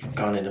we would have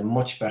gone in a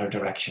much better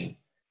direction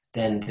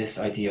than this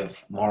idea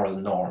of moral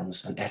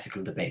norms and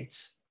ethical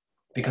debates.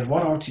 Because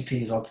what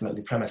R2P is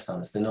ultimately premised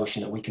on is the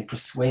notion that we can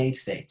persuade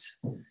states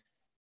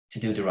to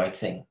do the right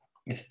thing.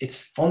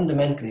 It's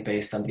fundamentally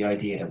based on the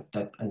idea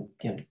that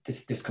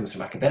this comes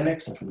from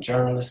academics and from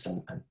journalists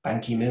and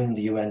Ban Ki-moon,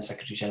 the UN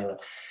Secretary General.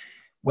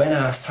 When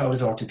asked how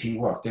does R2P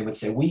work, they would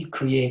say, we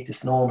create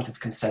this normative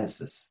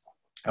consensus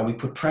and we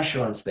put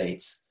pressure on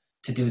states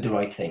to do the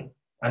right thing.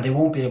 And they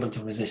won't be able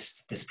to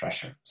resist this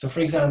pressure. So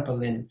for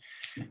example, in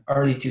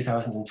early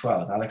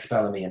 2012, Alex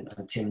Bellamy and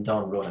Tim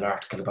Dunn wrote an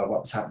article about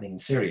what was happening in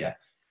Syria.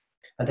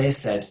 And they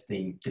said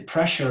the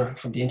pressure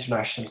from the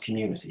international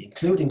community,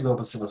 including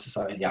global civil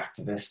society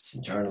activists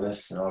and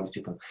journalists and all these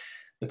people,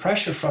 the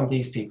pressure from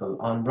these people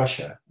on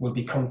Russia will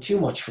become too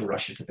much for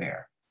Russia to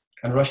bear.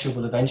 And Russia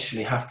will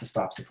eventually have to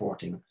stop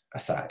supporting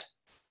Assad.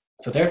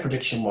 So their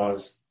prediction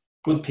was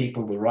good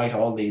people will write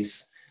all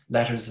these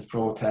letters of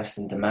protest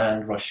and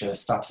demand Russia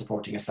stop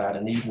supporting Assad,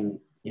 and even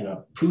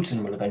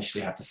Putin will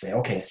eventually have to say,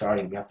 okay,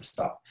 sorry, we have to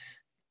stop.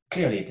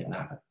 Clearly it didn't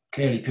happen.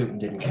 Clearly Putin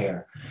didn't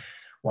care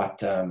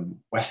what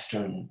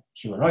Western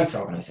human rights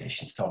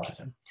organizations thought of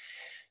him.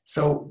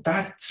 So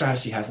that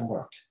strategy hasn't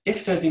worked.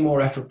 If there'd be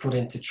more effort put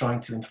into trying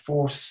to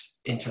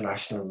enforce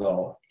international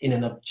law in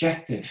an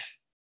objective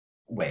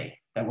way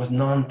that was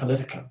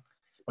non-political,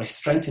 by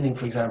strengthening,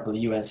 for example, the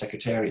UN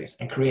Secretariat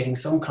and creating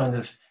some kind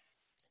of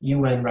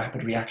UN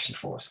rapid reaction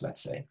force,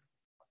 let's say,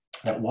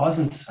 that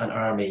wasn't an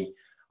army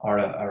or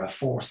a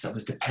force that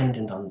was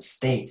dependent on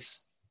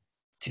states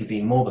to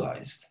be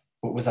mobilized,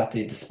 but was at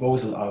the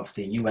disposal of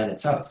the UN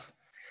itself,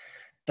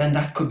 then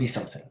that could be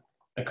something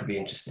that could be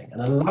interesting.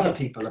 And a lot of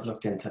people have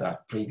looked into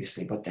that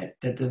previously, but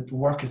the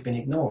work has been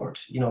ignored.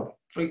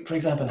 For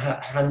example,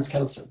 Hans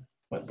Kelsen,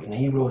 when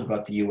he wrote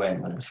about the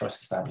UN when it was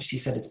first established, he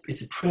said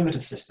it's a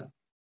primitive system.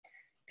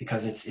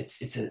 because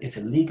it's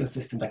a legal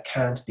system that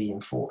can't be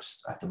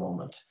enforced at the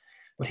moment.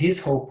 But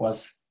his hope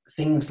was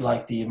things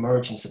like the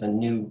emergence of a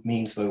new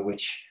means by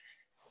which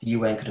the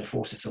UN could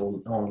enforce its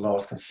own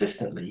laws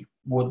consistently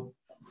would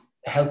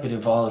help it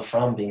evolve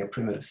from being a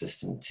primitive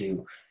system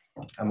to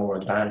a more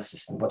advanced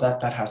system. But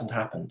that hasn't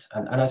happened.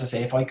 And as I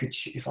say, if I could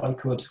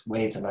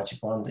wave the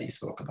magic wand that you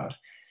spoke about,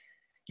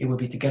 it would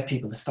be to get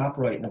people to stop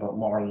writing about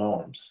moral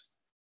norms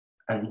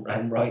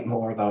and write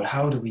more about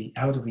how do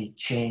we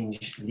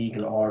change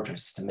legal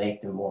orders to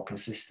make them more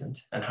consistent,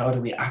 and how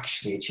do we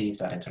actually achieve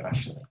that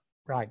internationally.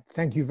 Right.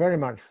 Thank you very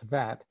much for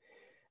that.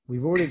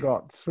 We've already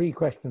got 3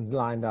 questions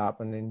lined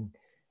up, and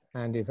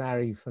if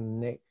Arif and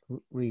Nick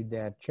read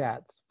their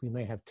chats, we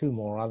may have 2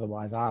 more,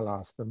 otherwise I'll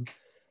ask them.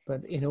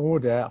 But in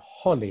order,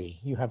 Holly,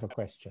 you have a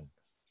question.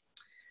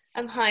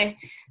 Hi.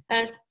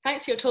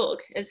 Thanks for your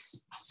talk.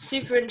 It's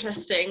super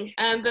interesting.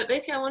 But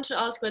basically I wanted to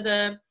ask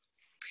whether,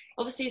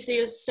 obviously, so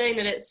you're saying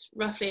that it's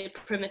roughly a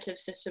primitive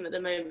system at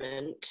the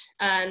moment,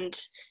 and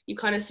you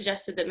kind of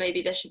suggested that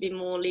maybe there should be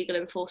more legal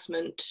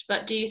enforcement,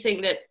 but do you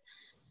think that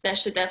there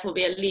should therefore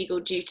be a legal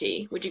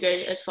duty? Would you go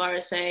as far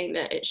as saying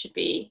that it should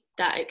be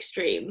that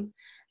extreme?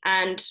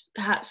 And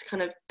perhaps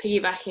kind of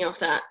piggybacking off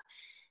that,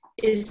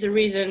 is the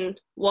reason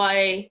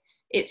why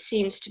it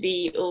seems to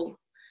be, or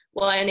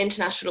why an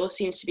international law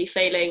seems to be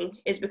failing,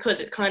 is because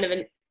it's kind of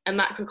a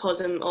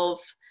macrocosm of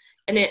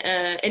an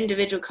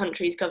individual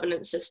country's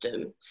governance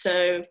system.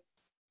 So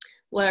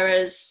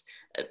whereas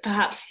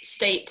perhaps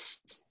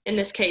states in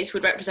this case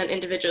would represent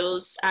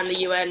individuals and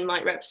the UN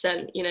might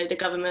represent, the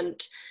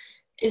government,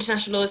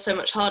 international law is so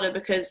much harder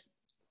because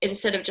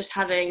instead of just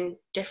having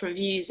different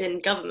views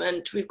in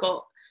government, we've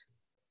got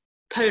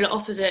polar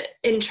opposite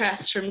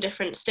interests from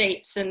different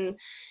states, and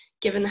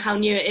given how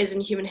new it is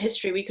in human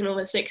history, we can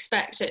almost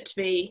expect it to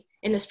be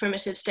in this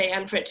primitive state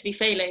and for it to be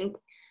failing.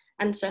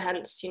 And so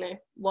hence,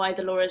 why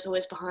the law is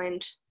always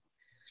behind.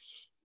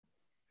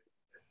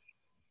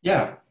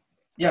 Yeah,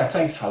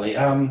 thanks, Holly.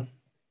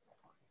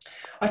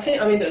 I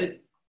think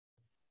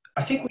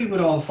we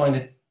would all find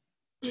it,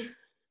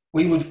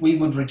 we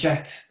would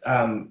reject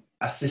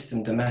a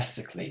system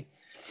domestically,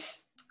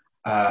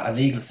 a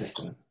legal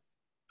system,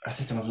 a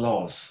system of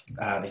laws,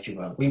 if you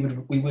will.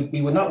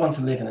 We would not want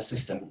to live in a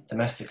system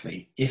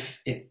domestically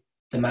if it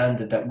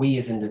demanded that we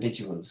as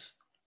individuals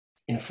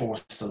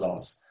enforce the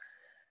laws.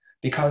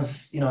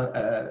 Because, and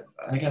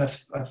again,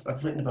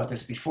 I've written about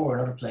this before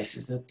in other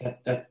places,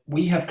 that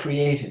we have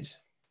created,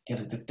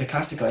 the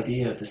classic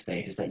idea of the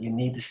state is that you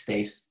need the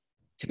state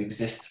to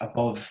exist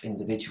above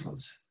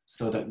individuals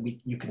so that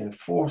you can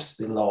enforce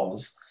the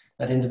laws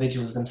that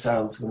individuals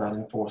themselves will not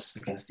enforce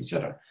against each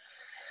other.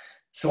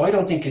 So I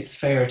don't think it's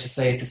fair to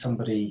say to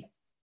somebody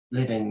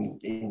living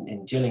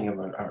in Gillingham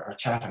or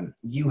Chatham,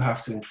 you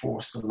have to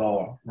enforce the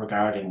law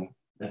regarding,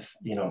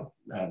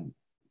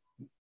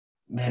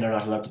 men are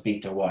not allowed to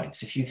beat their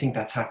wives. If you think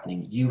that's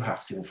happening, you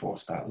have to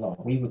enforce that law.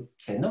 We would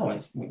say, no,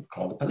 we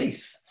call the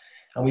police.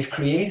 And we've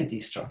created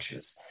these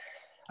structures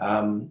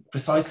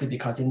precisely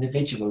because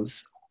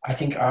individuals, I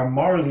think, are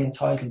morally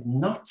entitled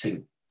not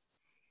to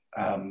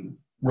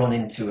run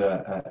into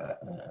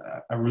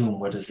a room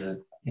where there's a,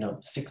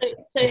 6.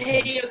 So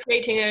here you're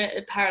creating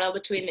a parallel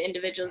between the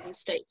individuals and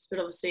states, but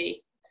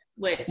obviously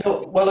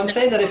No, well, I'm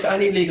saying that if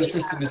any legal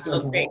system is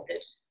going to work.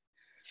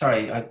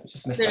 Sorry, I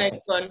just missed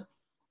that.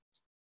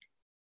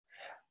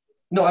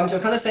 No, I'm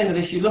kind of saying that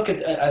if you look at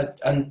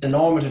the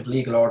normative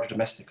legal order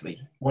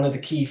domestically, one of the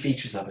key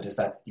features of it is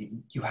that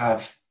you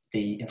have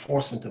the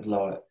enforcement of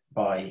law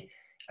by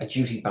a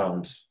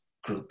duty-bound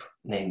group,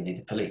 namely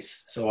the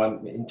police. So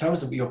in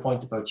terms of your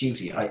point about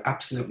duty, I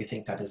absolutely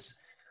think that is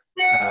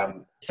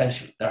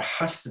essential. There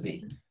has to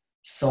be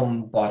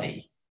some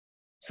body,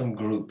 some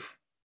group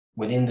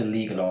within the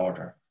legal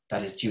order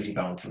that is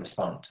duty-bound to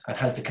respond and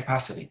has the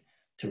capacity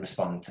to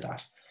respond to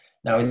that.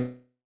 Now, in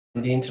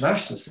the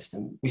international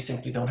system, we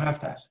simply don't have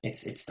that.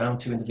 It's down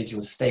to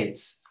individual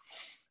states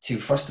to,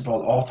 first of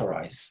all,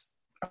 authorize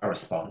a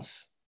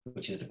response,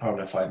 which is the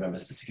permanent 5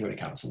 members of the Security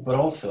Council, but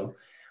also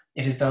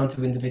it is down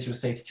to individual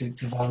states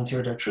to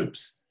volunteer their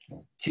troops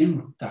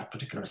to that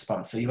particular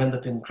response. So you end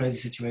up in crazy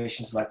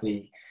situations like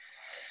the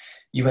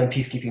UN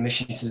peacekeeping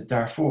mission to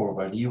Darfur,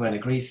 where the UN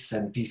agrees to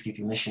send a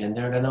peacekeeping mission in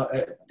there, then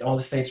all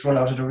the states run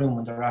out of the room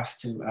when they're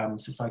asked to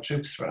supply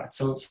troops for that.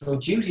 So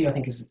duty, I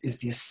think, is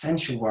the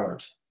essential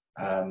word.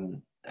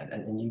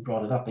 And you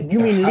brought it up.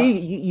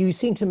 You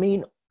seem to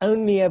mean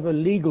only ever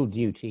legal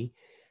duty,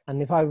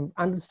 and if I've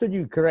understood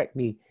you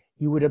correctly,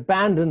 you would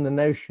abandon the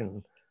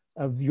notion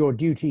of your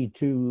duty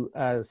to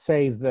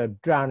save the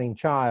drowning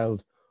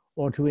child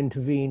or to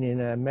intervene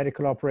in a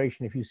medical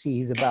operation if you see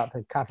he's about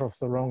to cut off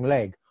the wrong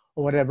leg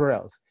or whatever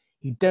else.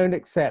 You don't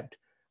accept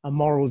a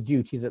moral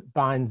duty that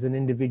binds an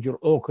individual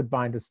or could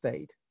bind a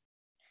state.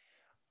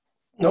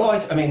 No,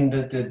 I mean,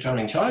 the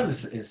drowning child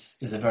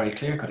is a very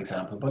clear-cut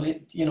example, but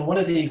one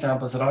of the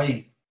examples that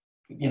I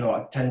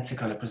tend to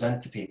kind of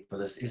present to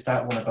people is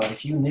that one about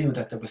if you knew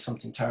that there was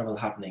something terrible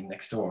happening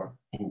next door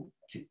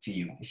to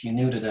you, if you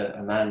knew that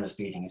a man was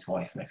beating his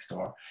wife next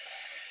door,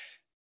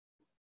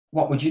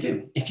 what would you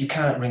do if you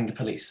can't ring the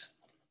police,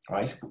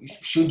 right?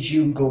 Should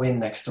you go in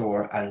next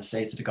door and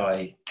say to the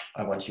guy,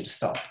 I want you to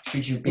stop?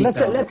 Should you beat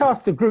down? Let's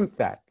ask the group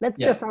that. Let's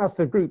Yeah. just ask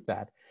the group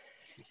that.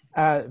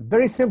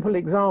 Very simple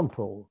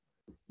example.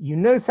 You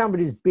know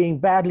somebody's being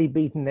badly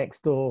beaten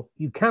next door.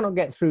 You cannot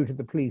get through to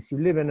the police. You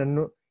live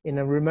in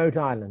a remote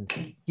island.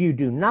 Do you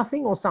do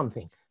nothing or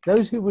something?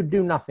 Those who would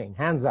do nothing,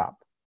 hands up.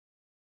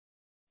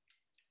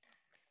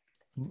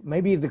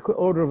 Maybe the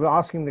order of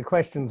asking the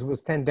questions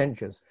was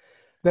tendentious.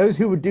 Those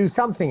who would do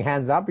something,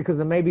 hands up, because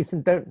there may be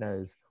some don't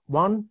knows.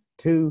 1,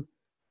 2,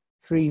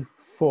 3,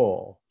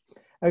 4.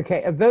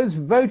 Okay, of those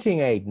voting,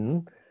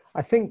 Aidan,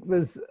 I think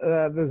there's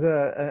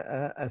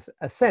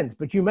a sense,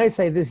 but you may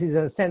say this is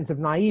a sense of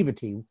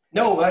naivety.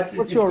 No,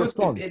 what's your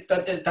response?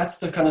 That's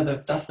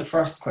the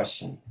first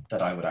question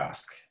that I would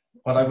ask.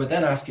 What I would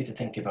then ask you to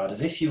think about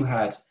is if you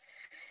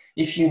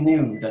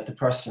knew that the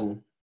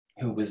person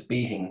who was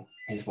beating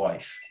his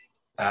wife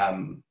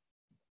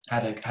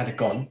had a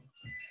gun,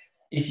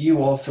 if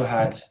you also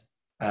had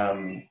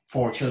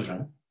 4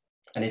 children,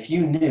 and if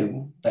you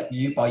knew that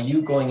by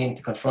you going in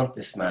to confront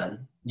this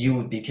man, you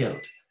would be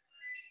killed.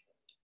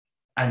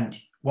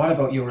 And what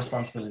about your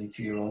responsibility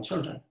to your own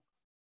children?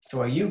 So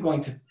are you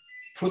going to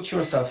put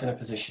yourself in a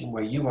position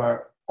where you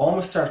are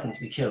almost certain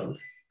to be killed,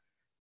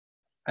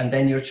 and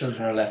then your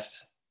children are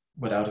left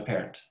without a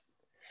parent?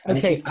 And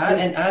if you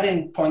add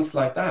in points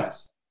like that,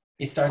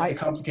 it starts to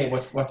complicate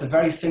what's a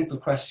very simple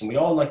question. We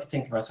all like to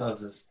think of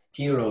ourselves as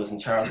heroes and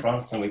Charles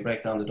Bronson. We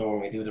break down the door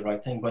and we do the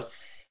right thing. But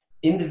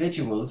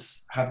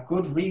individuals have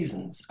good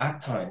reasons at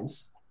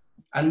times,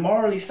 and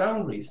morally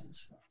sound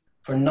reasons,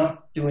 for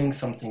not doing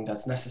something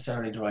that's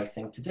necessarily the right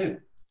thing to do.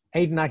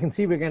 Aidan, I can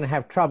see we're going to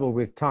have trouble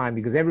with time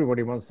because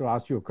everybody wants to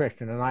ask you a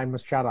question and I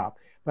must shut up.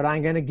 But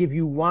I'm going to give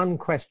you one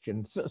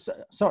question.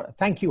 So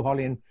thank you,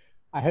 Holly, and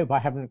I hope I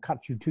haven't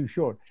cut you too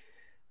short.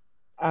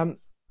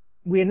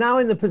 We're now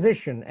in the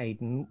position,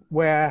 Aidan,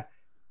 where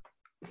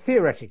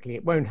theoretically,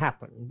 it won't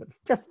happen, but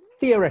just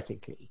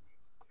theoretically,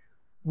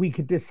 we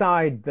could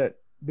decide that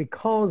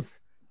because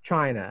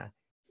China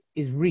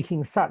is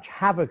wreaking such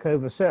havoc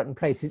over certain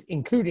places,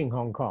 including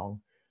Hong Kong,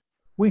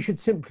 we should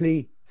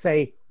simply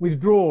say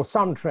withdraw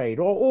some trade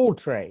or all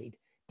trade,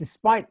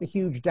 despite the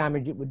huge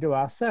damage it would do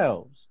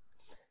ourselves.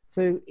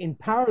 So in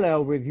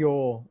parallel with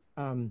your,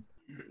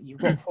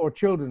 you've got 4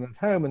 children at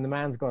home and the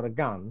man's got a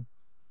gun,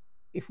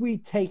 if we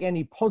take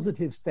any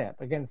positive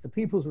step against the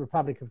People's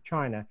Republic of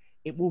China,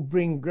 it will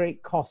bring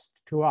great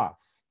cost to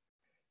us.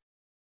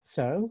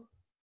 So,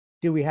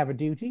 do we have a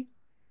duty?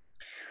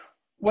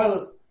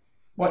 Well,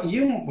 what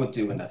you would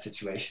do in that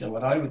situation and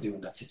what I would do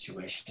in that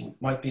situation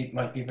might be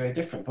very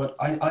different. But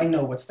I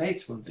know what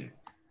states will do.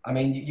 I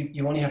mean,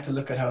 you only have to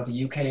look at how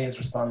the UK has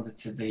responded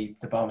to the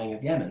bombing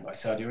of Yemen by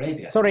Saudi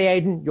Arabia. Sorry,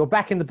 Aidan, you're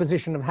back in the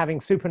position of having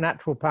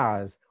supernatural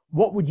powers.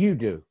 What would you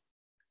do?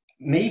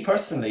 Me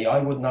personally, I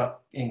would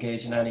not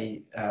engage in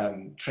any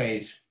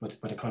trade with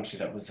a country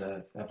that was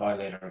a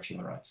violator of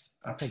human rights.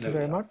 Absolutely. Thank you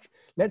very much.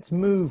 Let's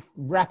move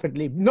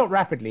rapidly, not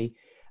rapidly.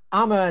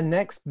 Amma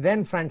next,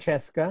 then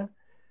Francesca,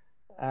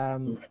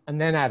 and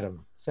then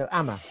Adam. So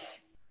Amma.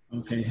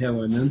 Okay,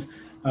 hello then.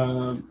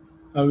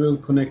 I will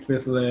connect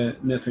with the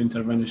NATO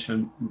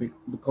intervention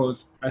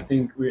because I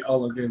think we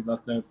all agree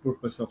that the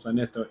purpose of the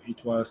NATO,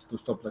 it was to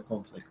stop the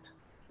conflict.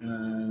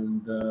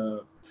 And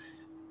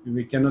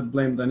we cannot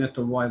blame the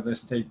NATO while the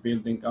state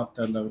building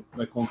after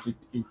the conflict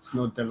it's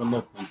not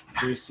developing.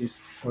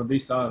 For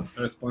this are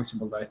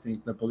responsible, I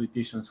think, the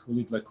politicians who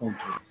lead the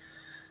country.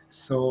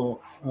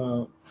 So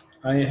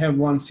I have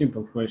one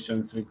simple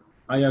question.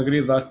 I agree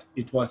that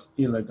it was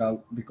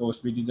illegal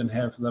because we didn't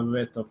have the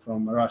veto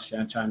from Russia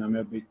and China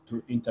maybe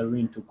to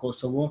intervene to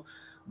Kosovo.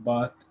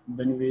 But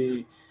when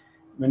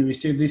we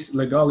see this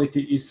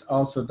legality is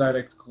also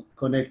direct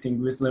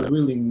connecting with the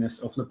willingness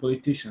of the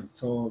politicians.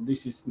 So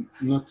this is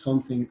not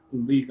something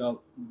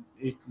legal.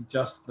 It's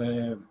just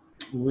the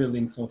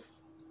willings of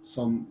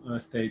some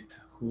state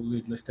who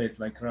lead the state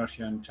like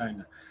Russia and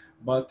China.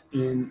 But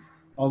in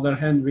other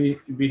hand,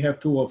 we have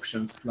 2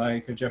 options,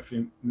 like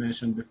Jeffrey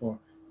mentioned before.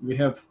 We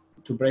have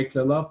to break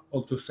the law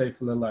or to save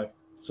the life.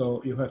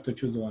 So you have to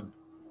choose one.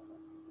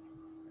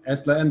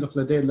 At the end of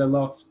the day, the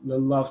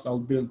laws are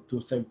built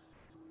to save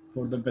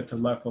for the better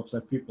life of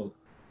the people.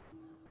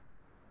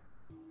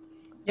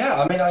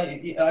 Yeah, I mean,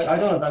 I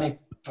don't have any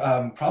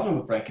problem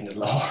with breaking the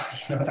law.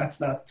 You know, that's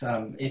not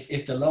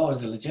if the law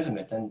is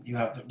illegitimate, then you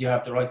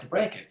have the right to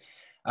break it.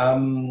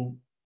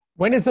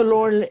 When is the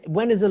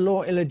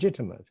law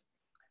illegitimate?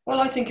 Well,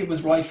 I think it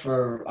was right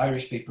for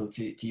Irish people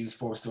to use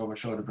force to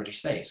overthrow the British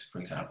state, for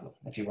example,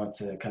 if you want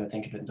to kind of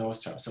think of it in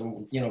those terms.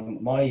 So, you know,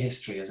 my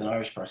history as an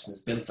Irish person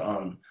is built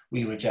on,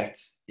 we reject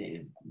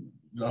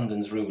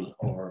London's rule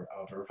over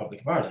the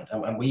Republic of Ireland.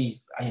 And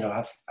we, you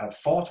know, have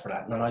fought for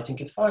that. And I think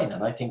it's fine.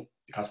 And I think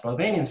the Kosovo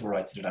Albanians were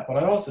right to do that.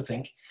 But I also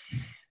think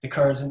the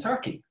Kurds in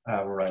Turkey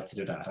were right to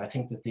do that. I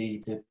think that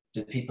the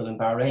people in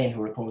Bahrain who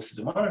were opposed to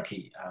the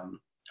monarchy,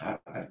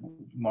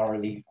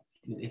 morally,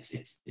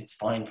 it's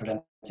fine for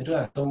them to do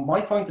that. So my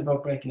point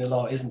about breaking the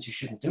law isn't you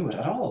shouldn't do it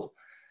at all.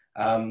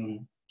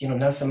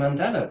 Nelson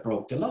Mandela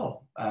broke the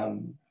law.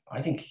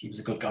 I think he was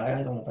a good guy.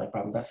 I don't have any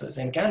problem. That's the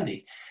same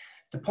Gandhi.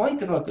 The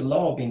point about the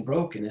law being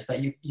broken is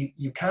that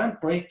you can't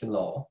break the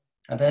law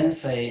and then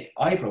say,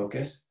 I broke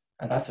it,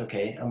 and that's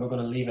okay, and we're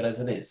going to leave it as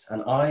it is.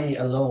 And I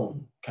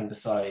alone can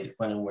decide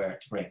when and where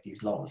to break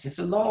these laws. If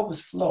the law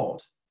was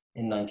flawed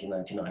in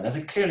 1999, as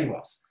it clearly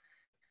was,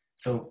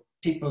 so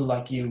people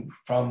like you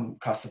from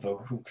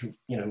Kosovo who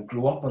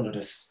grew up under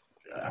this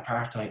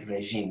apartheid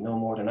regime know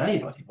more than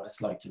anybody what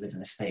it's like to live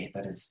in a state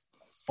that is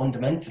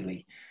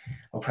fundamentally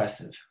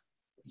oppressive.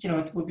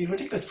 It would be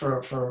ridiculous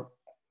for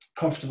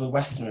comfortable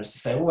Westerners to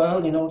say,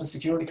 well, the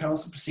Security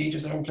Council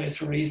procedures are in place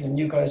for a reason and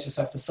you guys just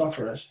have to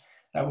suffer it.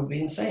 That would be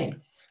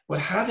insane. But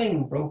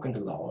having broken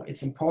the law,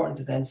 it's important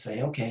to then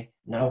say, okay,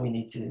 now we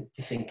need to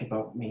think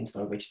about means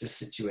by which this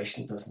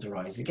situation doesn't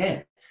arise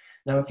again.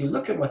 Now, if you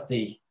look at what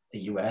the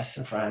US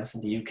and France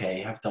and the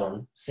UK have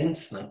done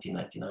since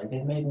 1999,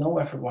 they've made no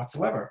effort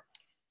whatsoever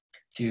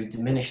to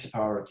diminish the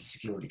power of the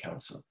Security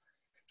Council.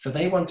 So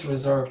they want to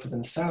reserve for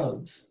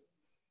themselves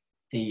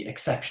the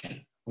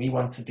exception. We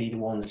want to be the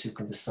ones who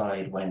can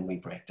decide when we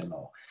break the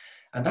law.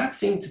 And that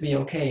seemed to be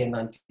okay in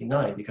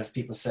 1999 because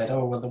people said,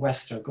 oh, well, the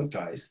West are good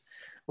guys.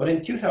 But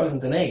in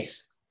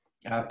 2008,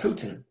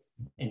 Putin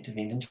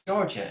intervened in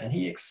Georgia, and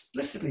he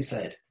explicitly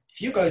said, if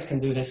you guys can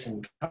do this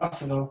in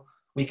Kosovo,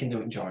 we can do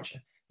it in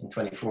Georgia. In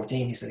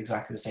 2014, he said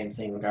exactly the same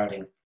thing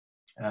regarding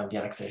the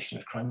annexation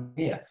of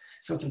Crimea.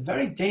 So it's a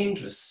very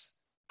dangerous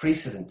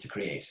precedent to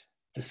create,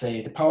 to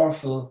say the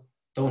powerful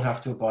don't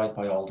have to abide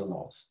by all the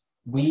laws.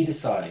 We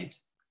decide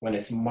when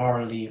it's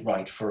morally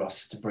right for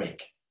us to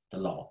break the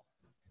law.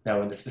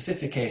 Now, in the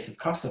specific case of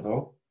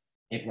Kosovo,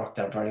 it worked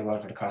out very well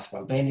for the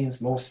Kosovo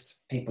Albanians.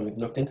 Most people who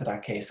looked into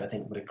that case, I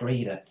think, would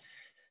agree that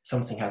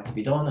something had to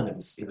be done, and it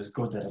was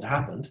good that it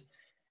happened.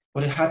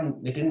 But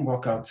it didn't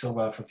work out so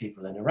well for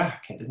people in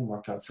Iraq. It didn't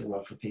work out so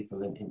well for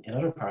people in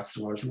other parts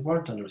of the world who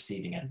weren't on the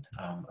receiving end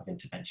of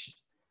intervention.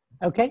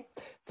 Okay,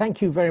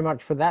 thank you very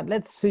much for that.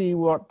 Let's see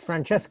what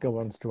Francesca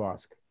wants to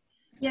ask.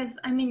 Yes,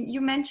 I mean,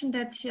 you mentioned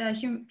that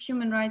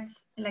human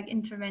rights, like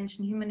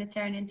intervention,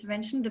 humanitarian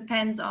intervention,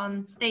 depends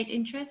on state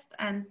interest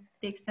and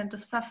the extent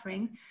of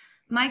suffering.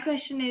 My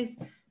question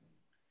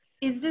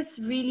is this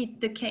really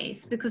the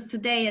case? Because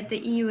today at the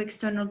EU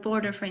external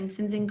border, for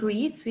instance, in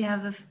Greece, we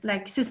have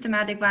a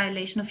systematic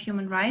violation of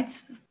human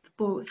rights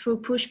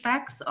through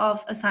pushbacks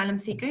of asylum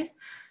seekers.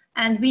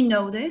 And we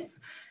know this.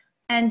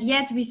 And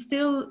yet we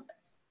still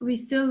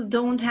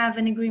don't have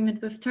an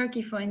agreement with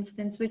Turkey, for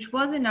instance, which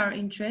was in our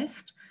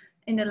interest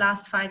in the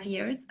last 5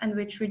 years and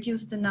which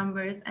reduced the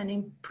numbers and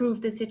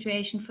improved the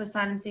situation for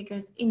asylum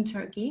seekers in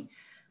Turkey.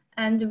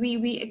 And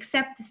we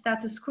accept the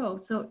status quo.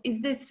 So is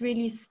this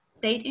really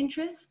state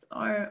interest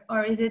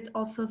or is it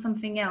also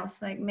something else,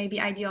 like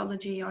maybe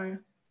ideology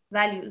or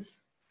values?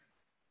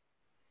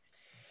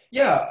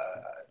 Yeah,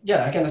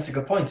 again, that's a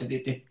good point.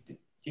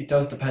 It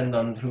does depend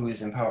on who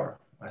is in power,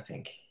 I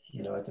think.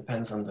 It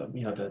depends on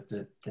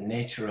the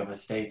nature of a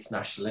state's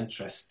national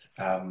interest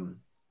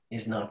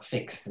is not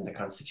fixed in the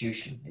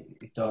constitution.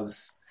 It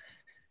does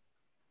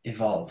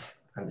evolve,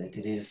 and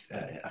it is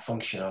a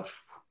function of,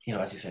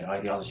 as you say,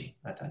 ideology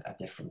at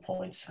different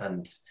points.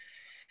 And,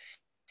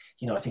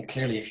 I think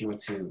clearly if you were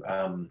to,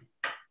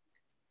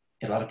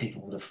 a lot of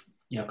people would have,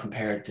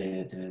 compared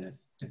the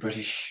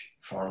British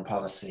foreign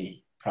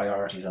policy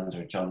priorities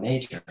under John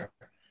Major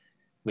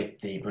with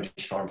the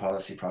British foreign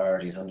policy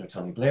priorities under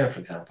Tony Blair, for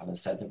example, and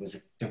said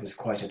there was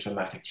quite a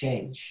dramatic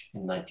change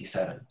in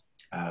 '97.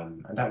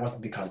 And that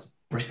wasn't because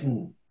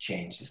Britain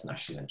changed its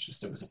national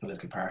interest. There was a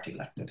political party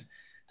elected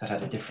that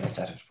had a different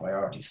set of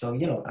priorities. So,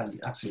 and you're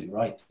absolutely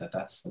right that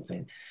that's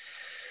something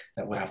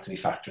that would have to be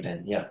factored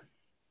in, yeah.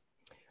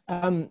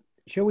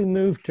 Shall we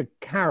move to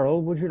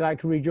Carol? Would you like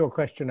to read your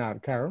question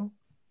out, Carol?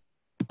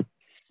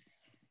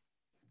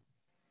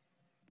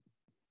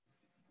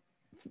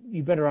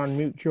 You better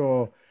unmute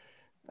your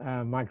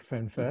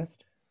microphone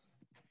first.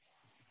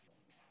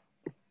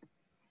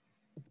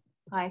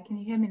 Hi, can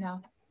you hear me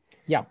now?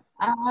 Yeah.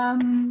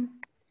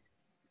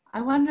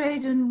 I wonder,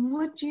 Aidan,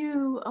 would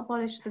you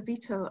abolish the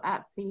veto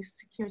at the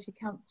Security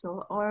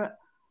Council, or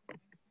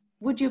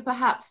would you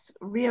perhaps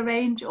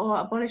rearrange or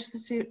abolish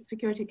the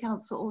Security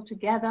Council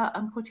altogether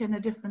and put in a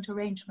different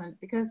arrangement?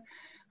 Because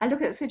I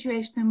look at the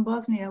situation in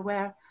Bosnia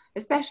where,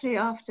 especially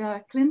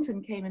after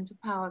Clinton came into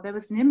power, there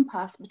was an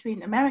impasse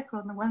between America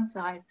on the one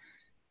side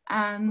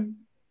and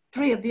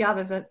three of the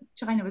others.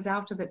 China was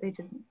out of it, they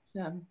didn't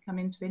come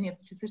into any of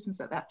the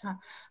decisions at that time,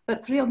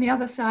 but three on the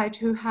other side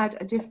who had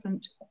a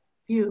different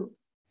view,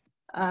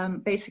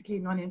 basically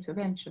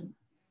non-intervention.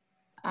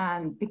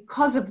 And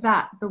because of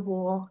that, the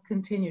war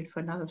continued for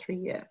another 3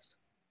 years.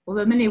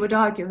 Although many would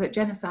argue that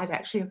genocide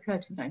actually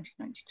occurred in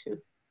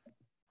 1992.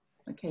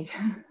 Okay.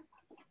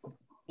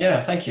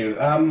 Yeah, thank you.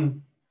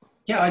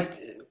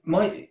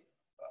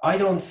 I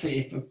don't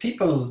see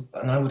people,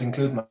 and I would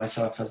include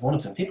myself as one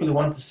of them, people who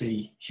want to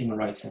see human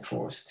rights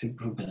enforced,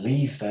 who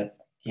believe that,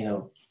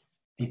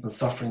 people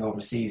suffering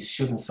overseas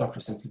shouldn't suffer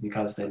simply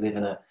because they live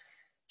in a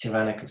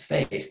tyrannical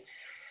state.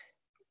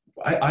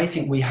 I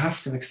think we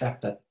have to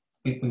accept that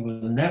we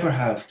will never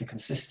have the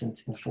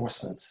consistent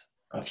enforcement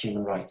of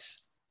human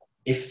rights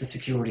if the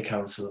Security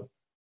Council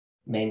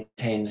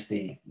maintains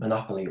the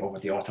monopoly over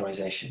the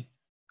authorization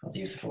of the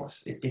use of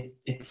force.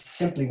 It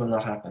simply will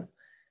not happen.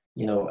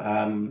 You know,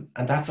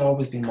 and that's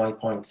always been my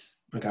point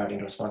regarding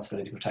the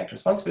responsibility to protect.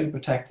 Responsibility to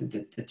protect,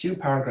 the two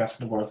paragraphs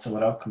in the World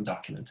Summit Outcome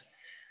document,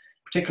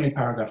 particularly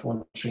paragraph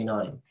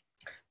 139,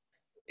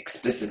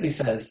 explicitly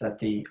says that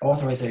the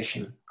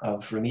authorization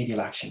of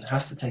remedial action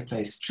has to take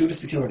place through the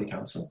Security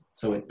Council.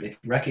 So it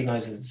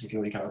recognizes the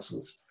Security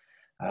Council's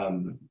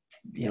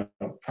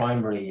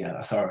primary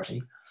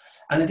authority.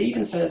 And it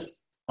even says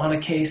on a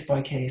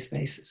case-by-case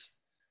basis.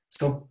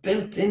 So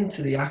built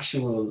into the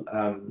actual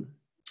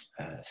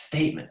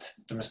statement,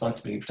 the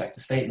responsibility to protect,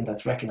 the statement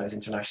that's recognized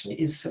internationally,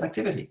 is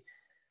selectivity.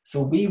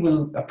 So we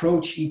will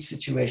approach each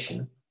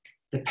situation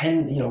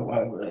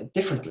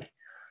differently.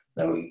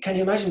 Now, can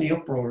you imagine the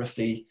uproar if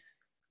the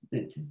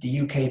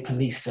UK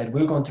police said,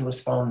 we're going to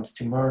respond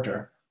to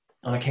murder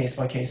on a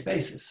case-by-case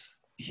basis?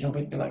 You know,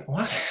 we'd be like,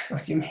 what?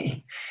 What do you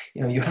mean?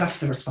 You know, you have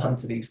to respond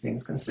to these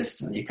things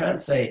consistently. You can't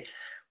say,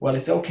 well,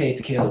 it's okay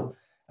to kill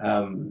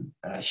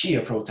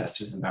Shia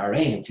protesters in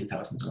Bahrain in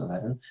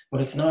 2011, but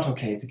it's not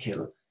okay to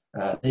kill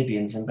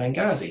Libyans in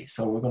Benghazi.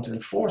 So we're going to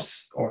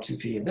enforce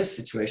R2P in this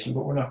situation,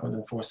 but we're not going to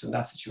enforce it in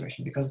that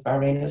situation because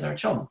Bahrain is our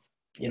chum.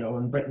 You know,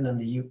 and Britain and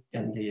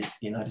the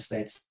United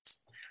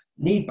States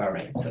need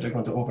Bahrain, so they're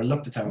going to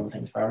overlook the terrible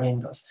things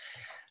Bahrain does.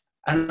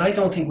 And I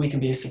don't think we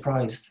can be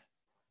surprised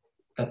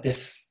that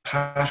this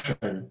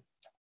pattern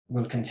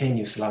will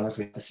continue so long as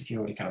we have the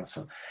Security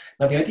Council.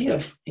 Now, the idea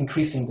of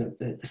increasing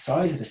the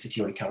size of the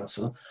Security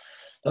Council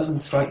doesn't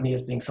strike me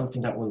as being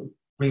something that will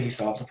really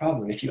solve the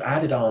problem. If you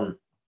added on,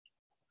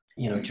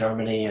 you know,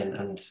 Germany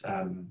and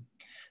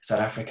South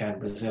Africa and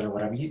Brazil or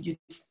whatever,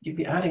 you'd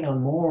be adding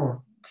on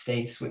more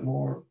states with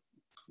more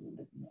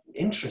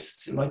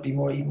interests. It might be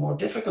even more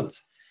difficult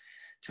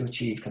to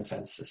achieve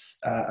consensus.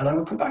 And I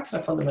will come back to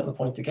that fundamental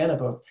point again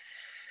about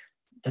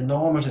the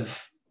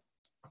normative,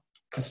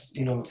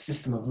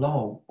 system of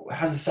law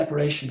has a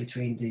separation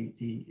between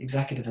the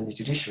executive and the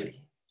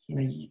judiciary. You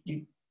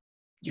know,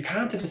 you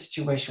can't have a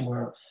situation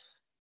where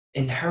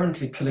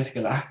inherently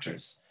political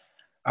actors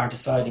are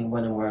deciding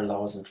when and where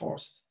law is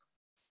enforced.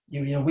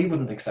 You know, we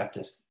wouldn't accept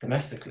it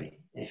domestically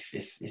if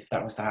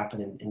that was to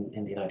happen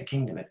in the United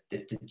Kingdom.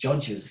 If the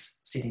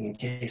judges sitting in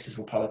cases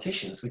were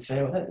politicians, we'd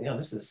say, well, you know,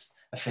 this is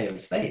a failed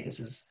state.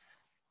 This is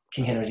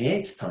King Henry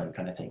VIII's time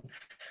kind of thing.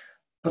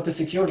 But the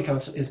Security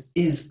Council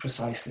is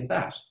precisely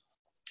that.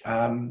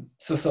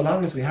 So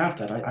long as we have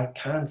that, I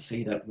can't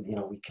see that, you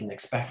know, we can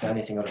expect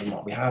anything other than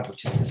what we have,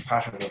 which is this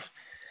pattern of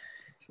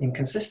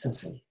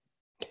inconsistency.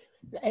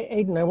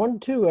 Aidan, I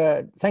want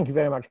to thank you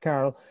very much,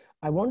 Carol.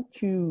 I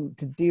want you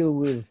to deal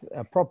with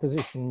a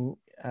proposition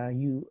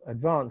you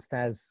advanced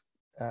as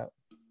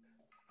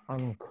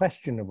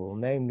unquestionable,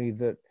 namely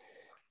that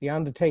the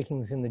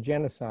undertakings in the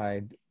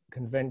Genocide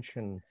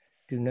Convention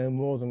do no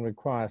more than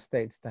require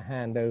states to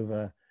hand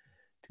over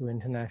to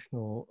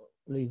international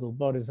legal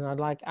bodies. And I'd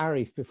like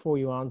Arif, before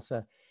you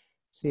answer,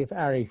 see if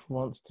Arif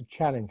wants to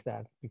challenge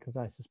that, because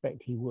I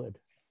suspect he would.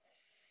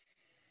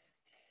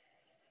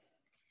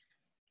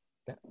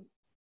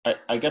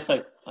 I guess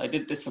I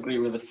did disagree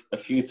with a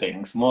few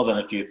things, more than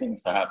a few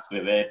things perhaps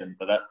with Aidan,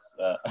 but that's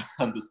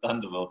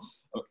understandable.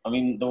 I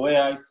mean, the way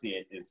I see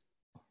it is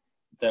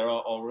there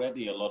are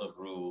already a lot of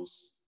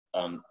rules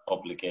and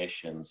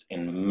obligations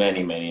in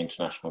many, many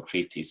international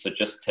treaties. So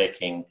just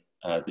taking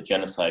the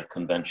Genocide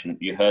Convention,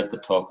 you heard the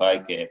talk I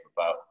gave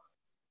about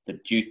the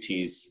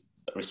duties,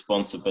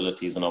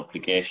 responsibilities and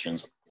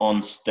obligations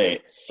on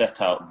states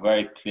set out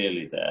very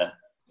clearly there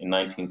in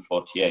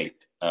 1948.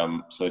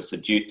 So it's a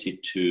duty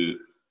to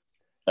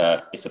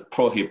it's a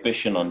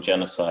prohibition on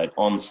genocide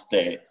on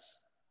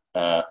states,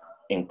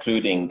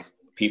 including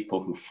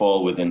people who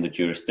fall within the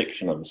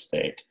jurisdiction of the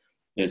state.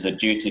 There's a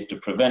duty to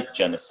prevent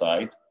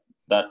genocide.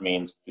 That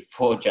means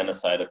before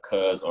genocide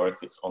occurs or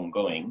if it's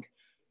ongoing.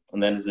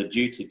 And then there's a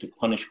duty to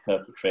punish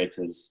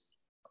perpetrators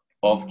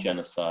of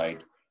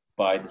genocide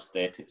by the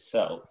state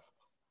itself.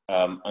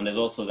 And there's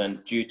also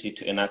then duty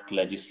to enact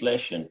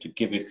legislation to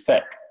give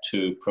effect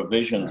to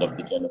provisions of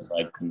the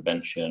Genocide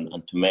Convention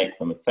and to make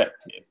them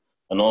effective,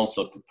 and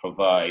also to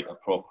provide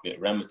appropriate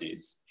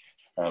remedies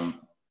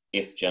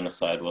if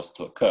genocide was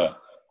to occur.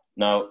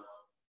 Now,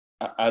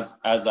 as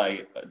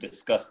I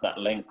discussed at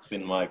length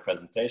in my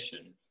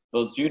presentation,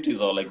 those duties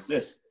all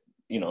exist.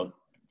 You know,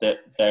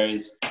 there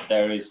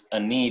is a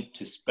need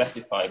to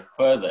specify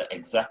further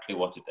exactly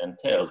what it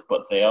entails,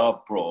 but they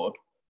are broad.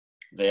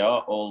 They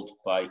are owed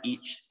by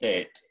each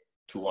state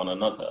to one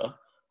another,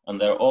 and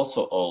they're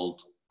also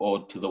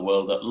owed to the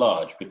world at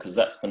large, because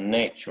that's the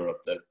nature of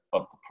the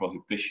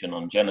prohibition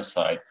on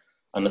genocide.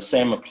 And the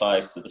same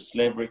applies to the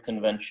Slavery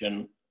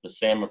Convention, the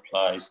same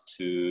applies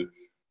to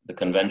the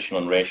Convention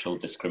on Racial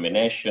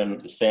Discrimination,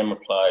 the same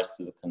applies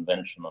to the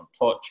Convention on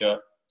Torture.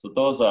 So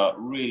those are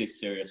really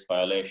serious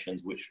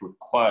violations which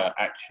require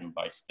action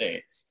by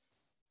states.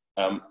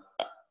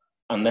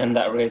 And then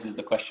that raises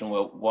the question,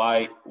 well,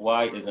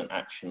 why isn't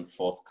action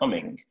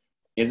forthcoming?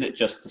 is it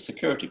just the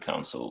Security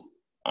Council?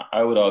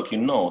 I would argue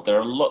no. There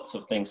are lots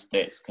of things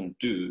states can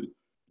do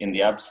in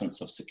the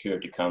absence of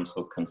Security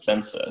Council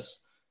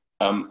consensus,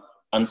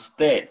 and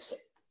states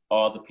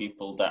are the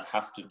people that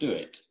have to do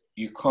it.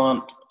 You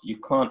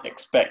can't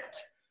expect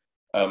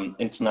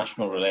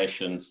international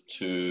relations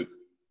to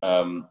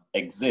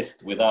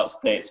exist without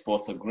states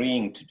both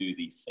agreeing to do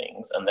these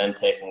things and then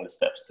taking the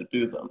steps to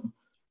do them.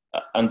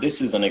 And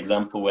this is an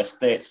example where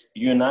states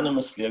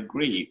unanimously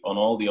agree on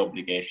all the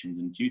obligations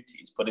and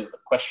duties, but it's a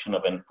question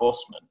of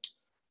enforcement.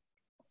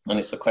 And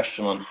it's a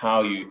question on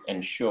how you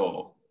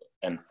ensure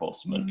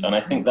enforcement. And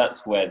I think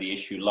that's where the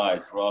issue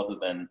lies, rather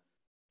than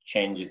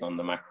changes on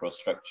the macro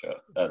structure,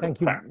 the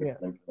practical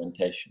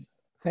implementation.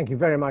 Thank you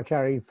very much,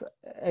 Arif.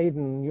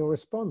 Aidan, your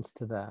response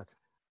to that?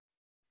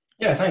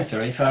 Yeah, thanks,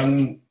 Arif.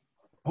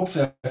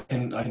 Hopefully I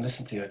can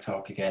listen to your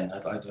talk again.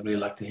 I'd really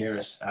like to hear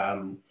it.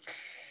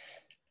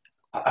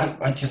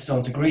 I just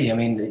don't agree. I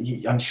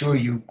mean, I'm sure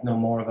you know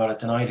more about it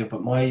than I do,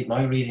 but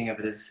my reading of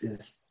it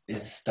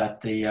is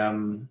that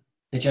the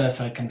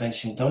Genocide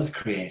Convention does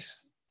create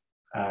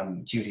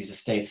duties. The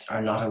states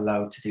are not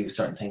allowed to do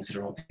certain things to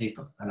their own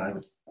people, and I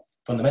would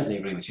fundamentally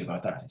agree with you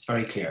about that. It's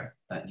very clear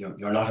that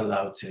you're not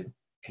allowed to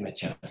commit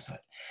genocide.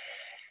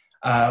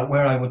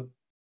 Where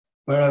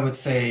I would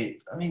say,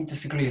 I mean,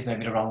 disagree is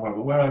maybe the wrong word,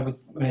 but where I would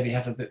maybe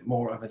have a bit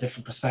more of a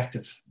different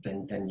perspective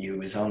than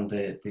you is on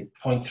the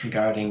point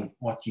regarding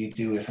what you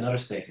do if another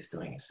state is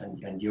doing it,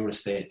 and you're a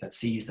state that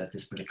sees that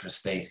this particular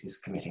state is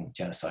committing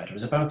genocide or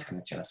is about to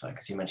commit genocide,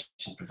 because you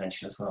mentioned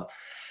prevention as well.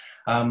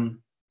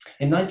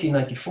 In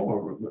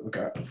 1994,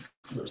 with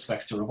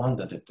respects to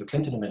Rwanda, the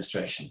Clinton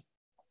administration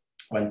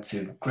went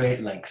to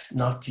great lengths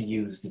not to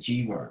use the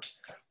G word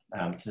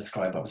to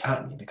describe what was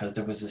happening, because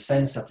there was a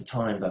sense at the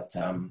time that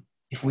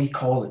if we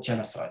call it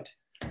genocide,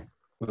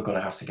 we're going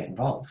to have to get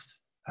involved.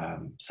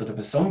 So there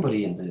was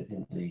somebody in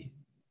the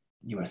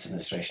US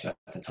administration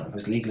at the time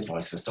whose legal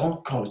advice was,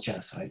 don't call it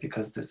genocide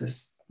because there's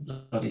this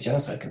bloody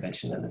genocide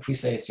convention, and if we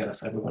say it's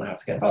genocide, we're going to have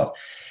to get involved.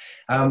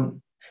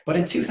 But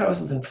in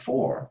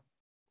 2004,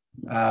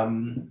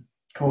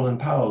 Colin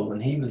Powell,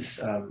 when he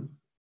was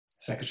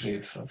Secretary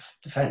of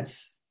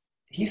Defense,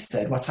 he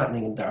said what's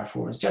happening in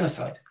Darfur is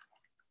genocide.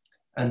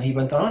 And he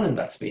went on in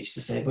that speech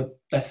to say, but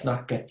let's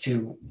not get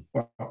too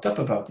worked up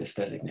about this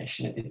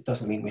designation. It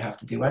doesn't mean we have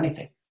to do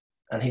anything.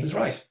 And he was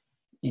right.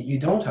 You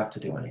don't have to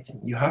do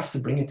anything. You have to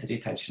bring it to the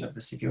attention of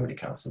the Security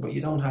Council, but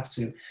you don't have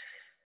to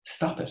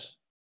stop it.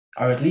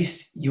 Or at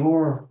least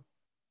your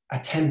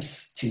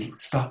attempts to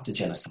stop the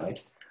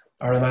genocide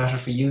are a matter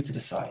for you to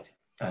decide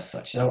as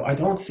such. Now, I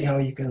don't see how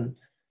you can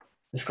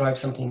describe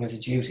something as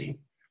a duty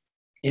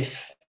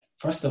if,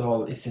 first of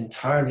all, it's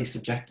entirely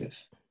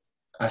subjective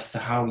as to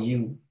how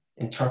you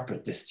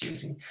interpret this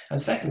duty.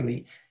 And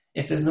secondly,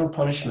 if there's no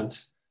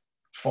punishment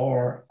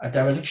for a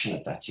dereliction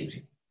of that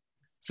duty.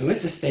 So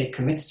if a state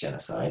commits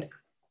genocide,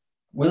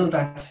 will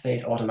that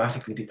state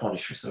automatically be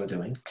punished for so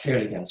doing?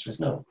 Clearly the answer is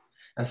no.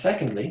 And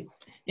secondly,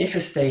 if a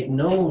state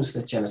knows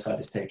that genocide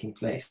is taking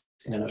place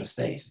in another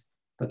state,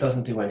 but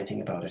doesn't do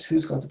anything about it,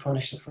 who's going to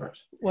punish them for it?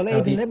 Well,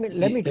 Aidan,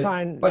 let me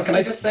try and... Well, can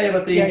I just say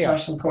about the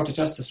International Court of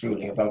Justice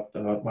ruling about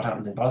what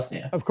happened in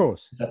Bosnia? Of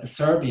course. Is that the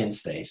Serbian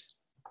state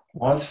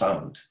was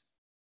found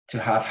to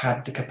have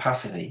had the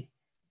capacity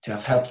to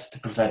have helped to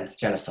prevent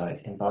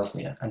genocide in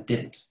Bosnia and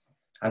didn't.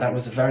 And that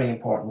was a very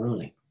important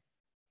ruling.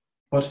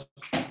 But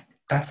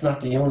that's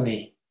not the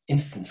only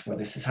instance where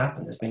this has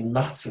happened. There's been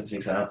lots of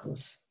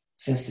examples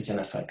since the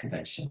Genocide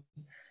Convention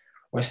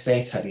where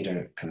states have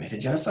either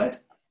committed genocide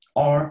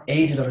or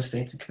aided other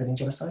states in committing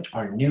genocide,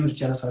 or knew that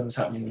genocide was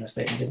happening in a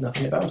state and did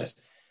nothing about it.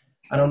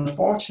 And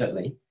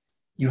unfortunately,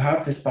 you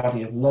have this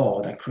body of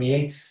law that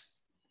creates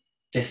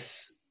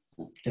this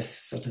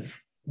sort of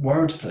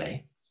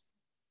wordplay,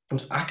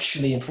 but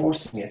actually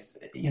enforcing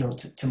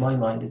it, to my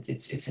mind,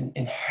 it's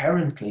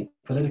inherently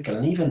political.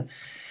 And even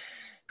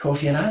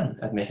Kofi Annan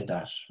admitted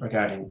that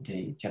regarding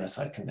the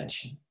Genocide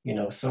Convention.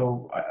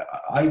 So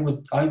I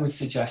would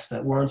suggest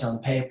that words on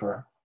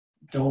paper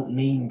don't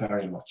mean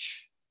very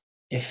much.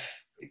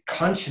 If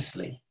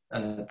consciously,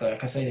 and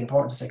like I say, it's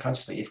important to say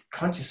consciously, if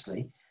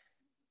consciously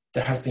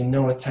there has been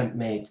no attempt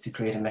made to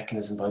create a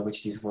mechanism by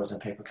which these words on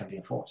paper can be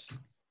enforced.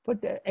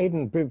 But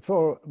Aidan,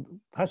 before,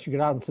 perhaps you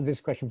could answer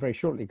this question very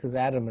shortly, because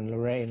Adam and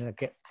Lorraine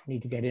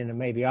need to get in, and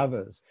maybe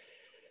others.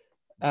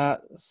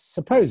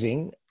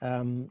 Supposing,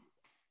 and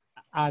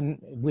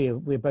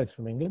we're both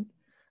from England,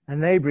 a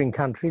neighbouring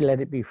country, let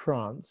it be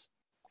France,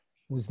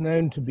 was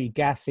known to be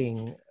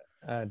gassing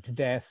to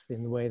death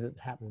in the way that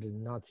happened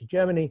in Nazi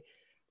Germany,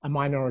 a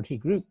minority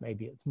group,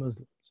 maybe it's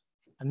Muslims,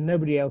 and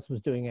nobody else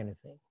was doing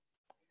anything.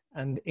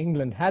 And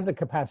England had the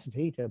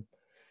capacity to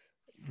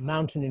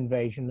mount an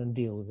invasion and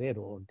deal with it,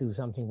 or do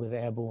something with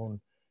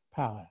airborne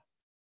power.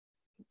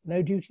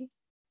 No duty?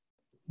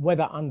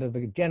 Whether under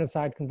the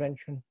Genocide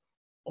Convention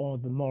or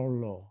the moral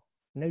law,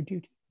 no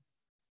duty?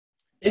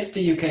 If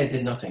the UK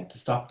did nothing to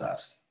stop that,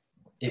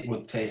 it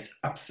would face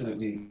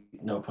absolutely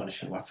no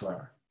punishment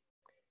whatsoever.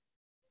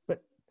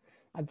 But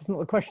that's not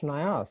the question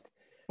I asked.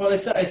 Well,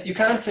 you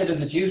can't say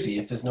there's a duty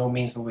if there's no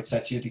means by which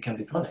that duty can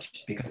be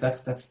punished, because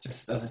that's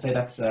just, as I say,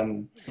 that's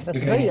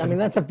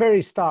that's a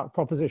very stark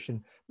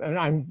proposition, and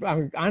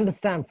I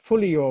understand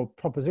fully your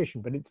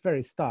proposition, but it's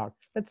very stark.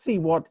 Let's see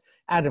what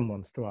Adam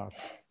wants to ask.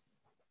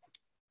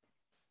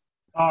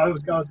 I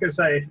was going to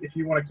say, if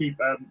you want to keep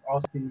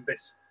asking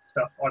this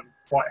stuff, I'm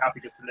quite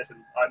happy just to listen.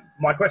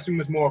 My question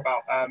was more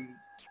about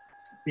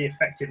the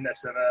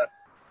effectiveness of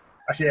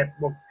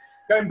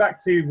going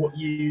back to what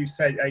you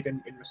said,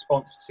 Aidan, in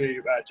response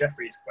to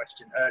Jeffrey's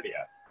question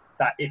earlier,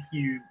 that if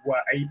you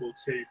were able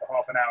to, for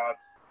half an hour,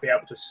 be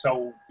able to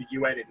solve the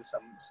UN in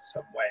some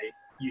way,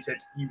 you said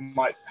you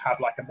might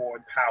have like a more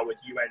empowered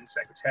UN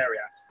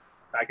secretariat.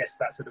 I guess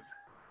that's sort of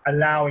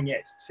allowing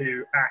it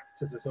to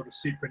act as a sort of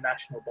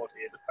supranational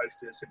body as opposed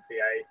to simply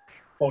a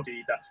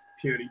body that's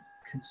purely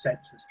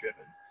consensus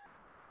driven.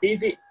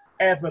 Is it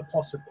ever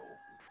possible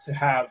to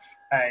have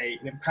an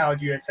empowered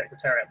UN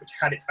secretariat which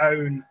had its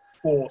own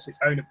force, its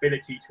own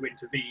ability to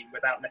intervene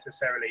without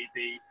necessarily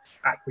the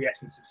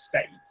acquiescence of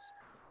states,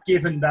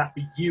 given that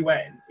the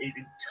UN is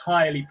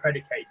entirely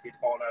predicated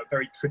on a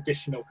very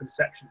traditional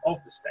conception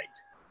of the state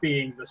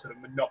being the sort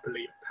of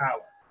monopoly of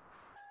power?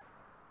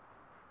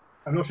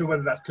 I'm not sure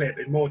whether that's clear,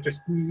 but more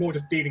just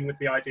dealing with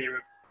the idea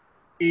of,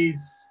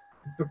 is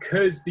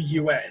because the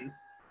UN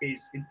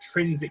is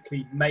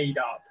intrinsically made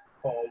up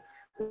of,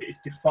 it's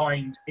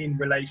defined in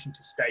relation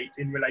to states,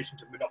 in relation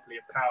to monopoly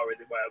of power, as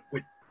it were,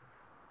 with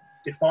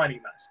defining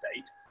that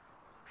state.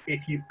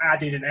 If you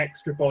added an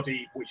extra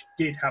body which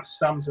did have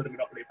some sort of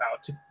monopoly of power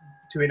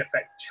to in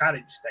effect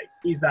challenge states,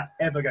 is that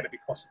ever going to be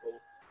possible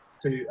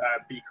to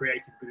be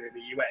created within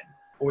the UN?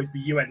 Or is the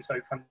UN so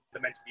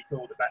fundamentally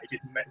flawed that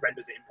it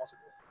renders it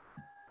impossible?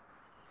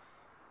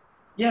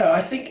 Yeah,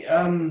 I think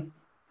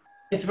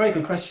it's a very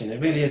good question. It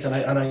really is, and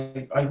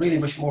I really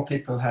wish more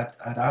people had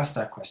asked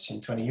that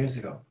question 20 years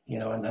ago. You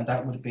know, and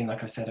that would have been,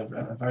 like I said,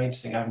 a very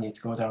interesting avenue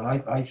to go down.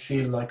 I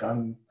feel like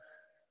I'm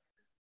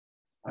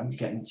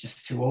getting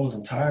just too old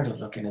and tired of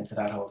looking into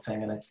that whole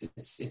thing, and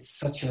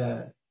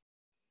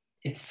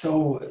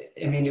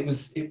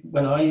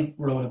when I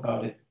wrote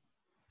about it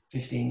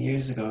 15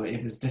 years ago,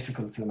 it was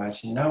difficult to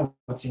imagine. Now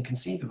it's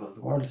inconceivable.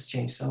 The world has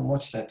changed so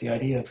much that the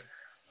idea of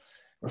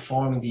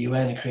reforming the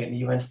UN and creating a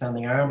UN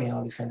standing army and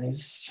all these kind of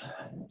things,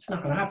 it's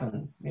not going to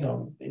happen, you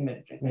know, in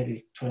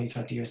maybe 20,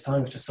 30 years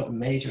time if there's something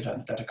major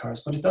that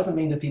occurs. But it doesn't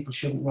mean that people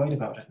shouldn't write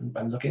about it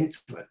and look into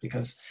it,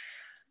 because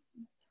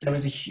there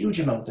is a huge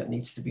amount that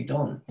needs to be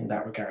done in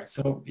that regard.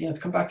 So, you know, to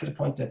come back to the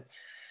point that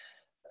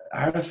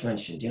Arif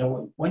mentioned, you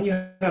know, when you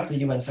have the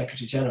UN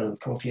Secretary General,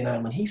 Kofi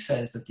Annan, when he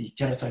says that the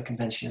Genocide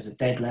Convention is a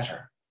dead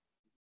letter,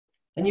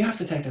 then you have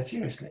to take that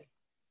seriously.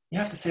 You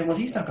have to say, well,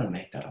 he's not going to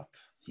make that up.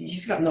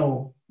 He's got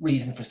no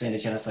reason for saying the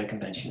Genocide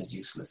Convention is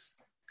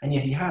useless. And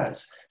yet he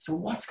has. So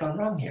what's gone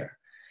wrong here?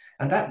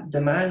 And that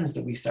demands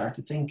that we start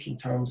to think in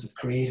terms of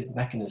creative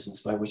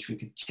mechanisms by which we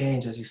could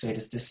change, as you say,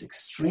 this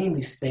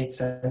extremely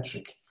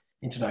state-centric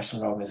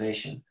international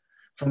organization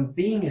from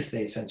being as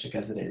state-centric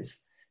as it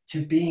is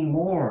to being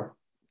more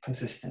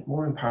consistent,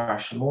 more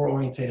impartial, more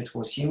orientated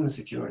towards human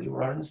security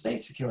rather than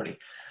state security.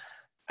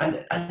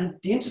 And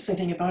the interesting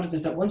thing about it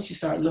is that once you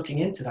start looking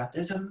into that,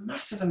 there's a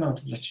massive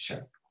amount of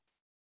literature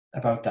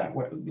about that,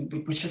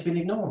 which has been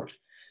ignored,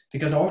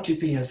 because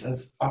R2P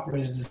has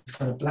operated as this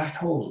kind of black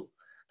hole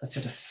that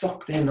sort of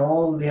sucked in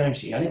all the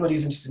energy. Anybody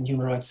who's interested in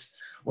human rights,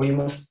 well, you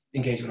must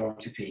engage with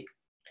R2P.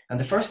 And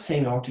the first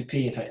thing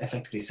R2P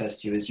effectively says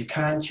to you is, you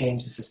can't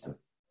change the system.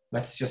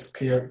 Let's just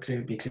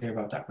be clear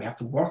about that. We have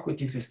to work with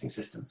the existing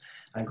system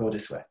and go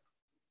this way.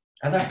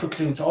 And that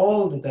precludes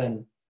all the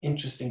then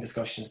interesting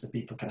discussions that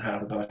people can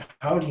have about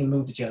how do you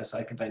move the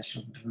Genocide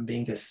Convention from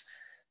being this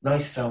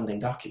nice sounding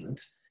document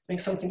being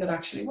something that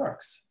actually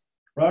works,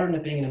 rather than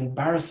it being an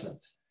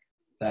embarrassment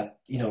that,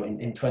 you know,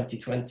 in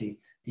 2020,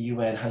 the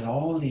UN has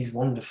all these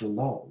wonderful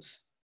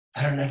laws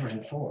that are never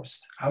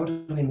enforced. How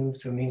do we move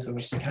to a means by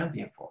which they can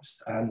be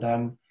enforced? And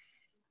the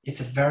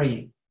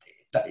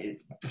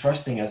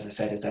first thing, as I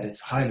said, is that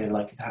it's highly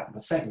unlikely to happen.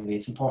 But secondly,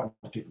 it's important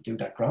that people do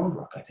that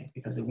groundwork, I think,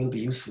 because it will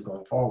be useful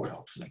going forward,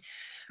 hopefully.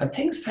 And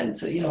things tend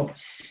to, you know,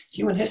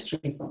 human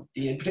history,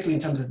 particularly in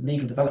terms of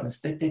legal developments,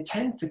 they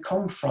tend to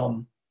come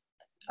from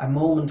a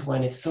moment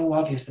when it's so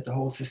obvious that the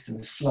whole system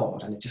is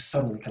flawed and it just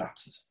suddenly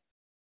collapses.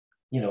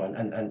 You know,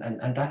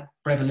 and that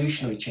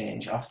revolutionary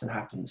change often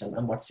happens.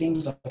 And what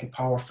seems like a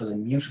powerful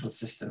and mutable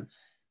system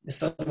is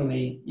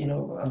suddenly, you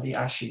know, on the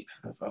ash heap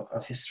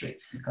of history.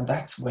 And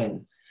that's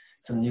when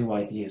some new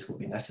ideas will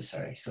be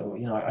necessary. So,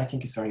 you know, I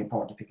think it's very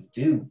important that people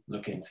do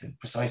look into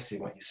precisely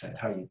what you said,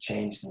 how you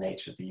change the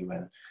nature of the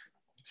UN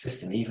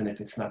system, even if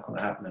it's not going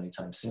to happen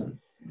anytime soon.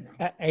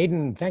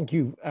 Aidan, thank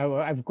you.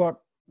 I've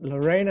got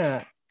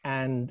Lorena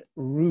and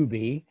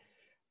Ruby.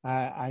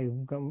 I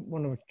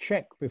want to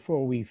check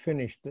before we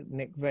finish that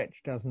Nick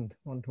Vetch doesn't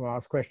want to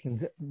ask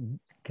questions,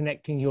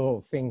 connecting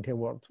your thing to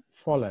what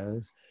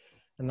follows.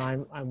 And I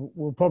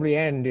will probably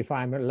end, if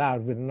I'm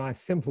allowed, with a nice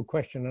simple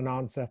question and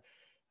answer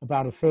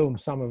about a film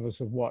some of us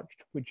have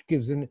watched, which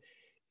gives an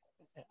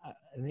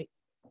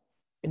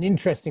an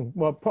interesting,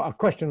 well, a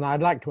question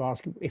I'd like to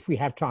ask if we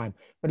have time,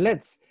 but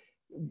let's,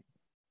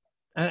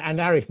 and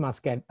Arif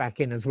must get back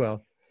in as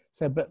well.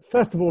 So, but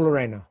first of all,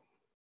 Lorena.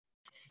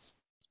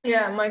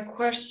 Yeah, my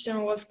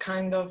question was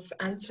kind of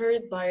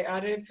answered by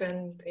Arif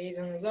and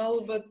Aidan as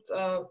well, but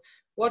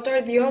what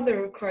are the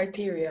other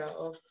criteria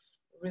of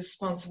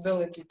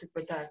responsibility to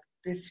protect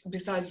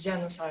besides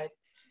genocide?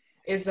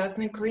 Is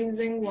ethnic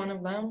cleansing one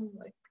of them?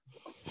 Like,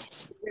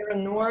 is there a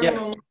norm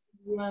among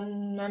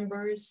UN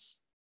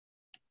members?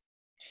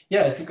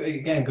 Yeah, it's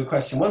again good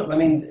question. Well, I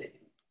mean,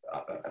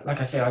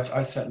 like I say,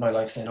 I've spent my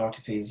life saying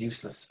R2P is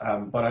useless,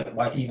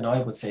 but even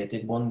I would say it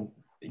did one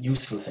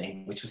useful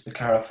thing, which was to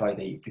clarify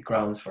the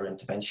grounds for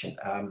intervention.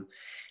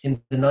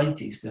 In the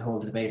 90s, the whole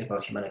debate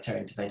about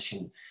humanitarian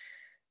intervention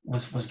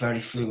was very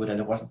fluid, and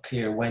it wasn't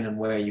clear when and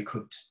where you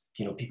could,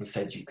 people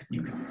said you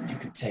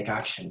could take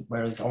action.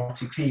 Whereas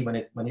R2P, when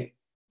it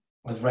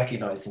was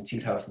recognized in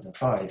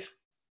 2005,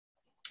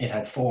 it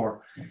had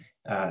four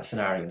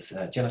scenarios: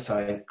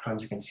 genocide,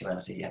 crimes against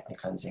humanity, ethnic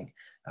cleansing,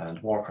 and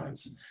war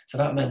crimes. So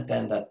that meant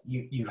then that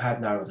you had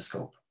narrowed the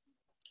scope.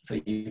 So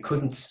you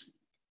couldn't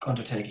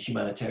undertake a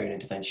humanitarian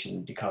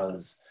intervention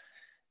because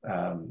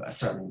a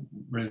certain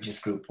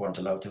religious group weren't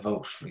allowed to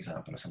vote, for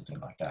example, or something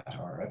like that.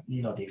 Or,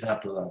 the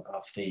example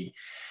of the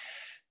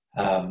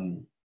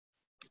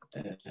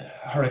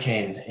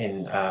hurricane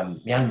in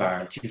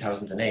Myanmar in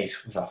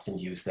 2008 was often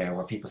used there,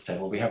 where people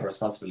said, well, we have a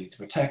responsibility to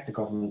protect. The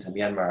government in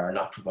Myanmar are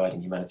not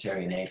providing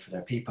humanitarian aid for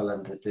their people.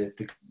 And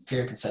the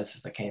clear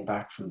consensus that came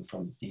back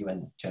from the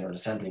UN General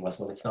Assembly was,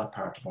 well, it's not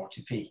part of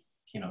R2P.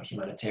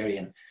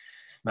 Humanitarian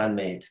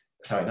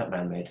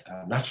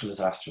natural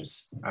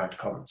disasters aren't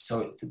covered.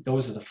 So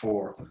those are the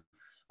four,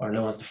 or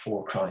known as the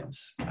four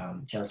crimes: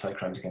 genocide,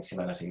 crimes against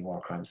humanity,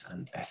 war crimes,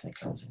 and ethnic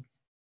cleansing.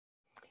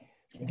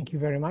 Thank you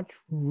very much.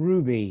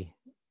 Ruby.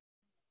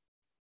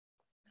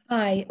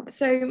 Hi,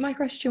 so my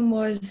question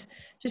was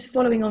just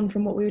following on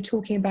from what we were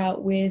talking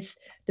about with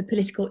the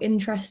political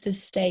interest of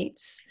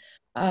states,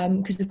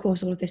 because of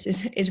course all of this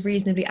is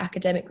reasonably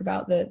academic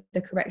without the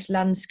correct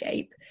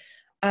landscape.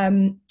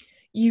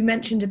 You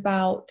mentioned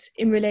about,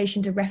 in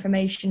relation to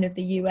reformation of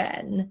the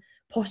UN,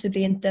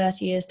 possibly in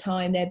 30 years'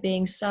 time, there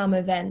being some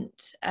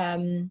event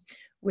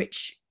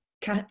which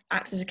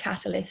acts as a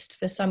catalyst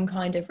for some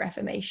kind of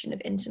reformation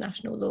of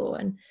international law.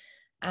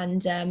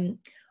 And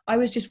I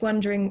was just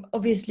wondering,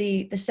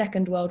 obviously the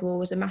Second World War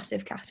was a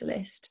massive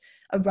catalyst,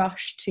 a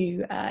rush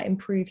to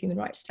improve human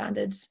rights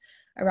standards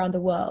around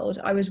the world.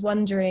 I was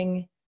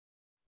wondering,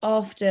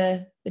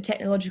 after the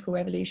technological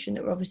revolution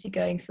that we're obviously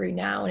going through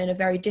now, and in a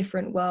very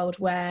different world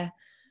where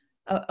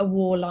a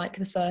war like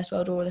the First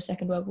World War or the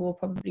Second World War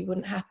probably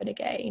wouldn't happen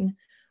again,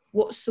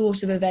 what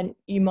sort of event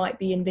you might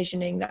be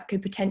envisioning that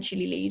could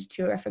potentially lead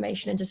to a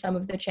reformation into some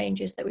of the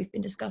changes that we've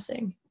been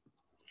discussing?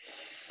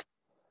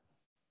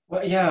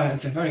 Well, yeah,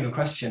 it's a very good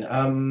question.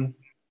 I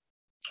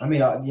mean,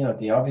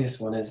 the obvious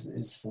one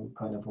is some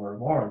kind of world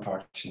war,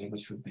 unfortunately,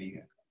 which would be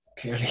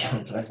clearly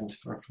unpleasant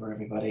for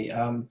everybody.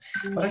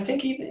 But I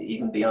think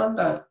even beyond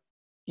that,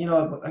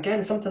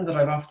 again, something that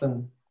I've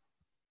often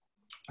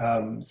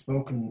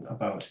spoken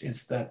about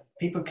is that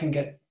people can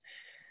get,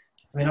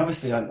 I mean,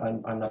 obviously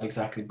I'm not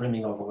exactly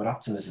brimming over with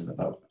optimism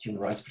about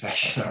human rights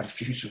protection or the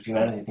future of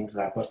humanity, things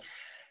like that, but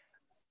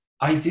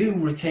I do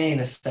retain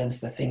a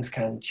sense that things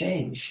can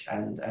change,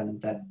 and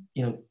that,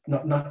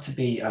 not to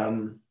be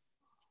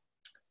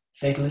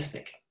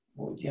fatalistic.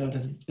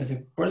 There's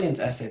a brilliant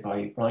essay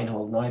by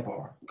Reinhold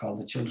Niebuhr called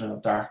The Children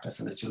of Darkness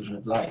and the Children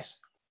of Light.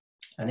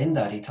 And in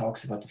that, he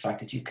talks about the fact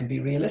that you can be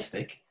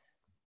realistic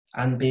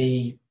and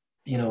be,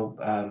 not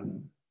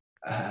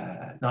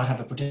have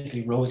a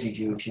particularly rosy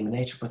view of human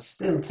nature, but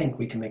still think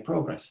we can make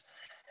progress.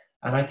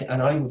 And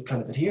I would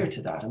kind of adhere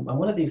to that. And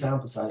one of the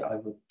examples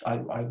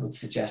I would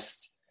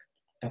suggest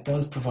that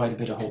does provide a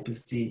bit of hope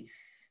is the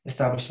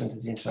establishment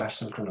of the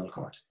International Criminal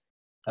Court.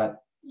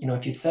 That,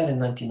 if you'd said in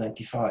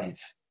 1995,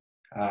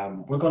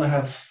 we're going to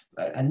have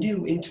a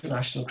new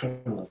International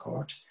Criminal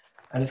Court,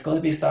 and it's going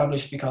to be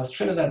established because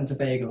Trinidad and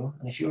Tobago,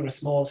 and a few other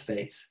small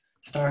states,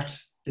 start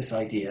this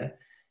idea,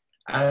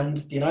 and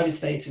the United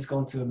States is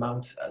going to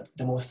mount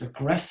the most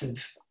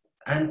aggressive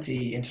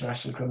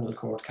anti-International Criminal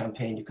Court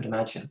campaign you could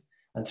imagine,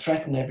 and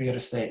threaten every other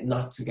state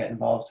not to get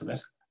involved with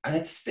it. And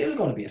it's still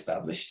going to be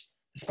established,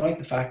 despite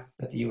the fact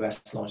that the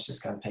US launched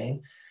this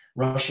campaign.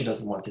 Russia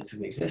doesn't want it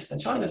to exist,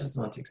 and China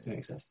doesn't want it to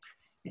exist.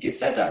 If you'd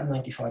said that in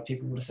 95,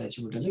 people would have said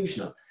you were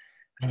delusional,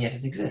 and yet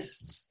it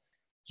exists.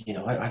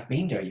 I've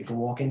been there. You can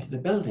walk into the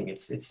building.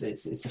 It's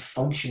a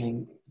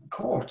functioning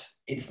court.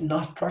 It's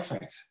not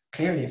perfect.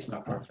 Clearly, it's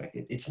not perfect.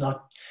 It's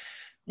not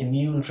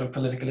immune from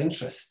political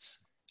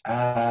interests.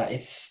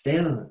 It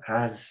still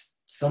has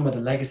some of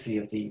the legacy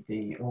of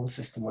the old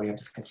system where you have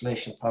this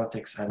conflation of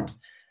politics and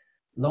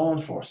law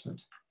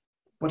enforcement.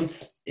 But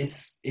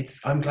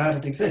I'm glad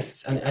it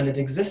exists, and it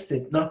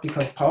existed not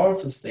because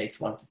powerful states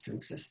wanted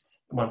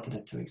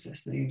it to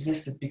exist. It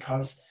existed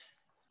because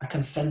a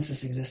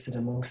consensus existed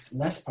amongst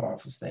less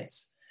powerful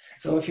states.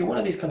 So if you're one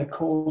of these kind of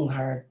cold,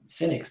 hard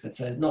cynics that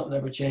says nothing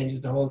ever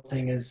changes, the whole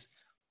thing is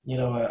you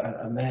know,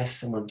 a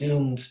mess and we're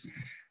doomed,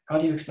 how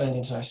do you explain the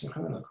International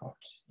Criminal Court?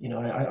 You know,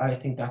 I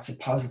think that's a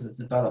positive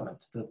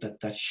development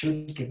that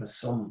should give us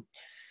some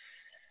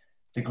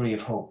degree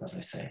of hope, as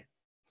I say.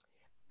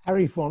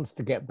 Arif wants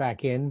to get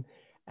back in,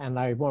 and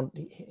I want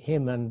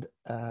him and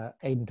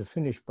Aidan to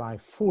finish by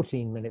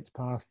 14 minutes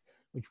past,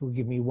 which will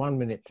give me 1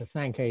 minute to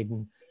thank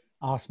Aidan,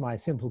 ask my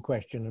simple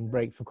question, and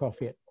break for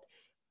coffee at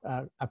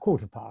a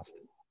quarter past.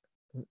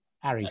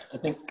 Arif. I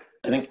think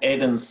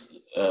Aidan's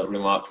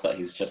remarks that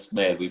he's just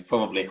made, we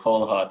probably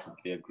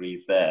wholeheartedly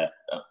agree there.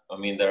 I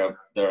mean, there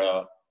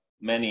are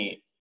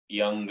many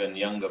young and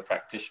younger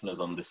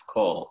practitioners on this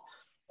call,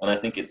 and I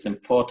think it's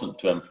important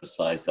to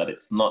emphasize that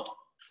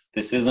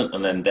this isn't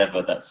an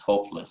endeavor that's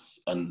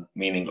hopeless and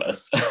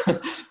meaningless.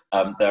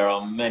 There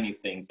are many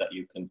things that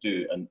you can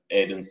do, and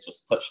Aidan's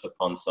just touched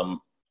upon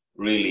some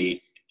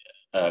really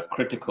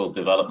critical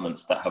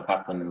developments that have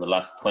happened in the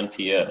last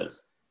 20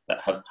 years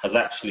that has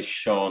actually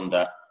shown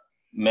that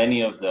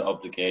many of the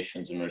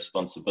obligations and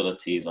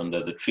responsibilities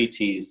under the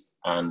treaties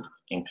and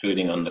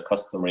including under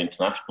customary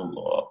international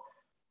law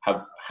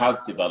have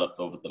developed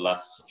over the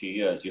last few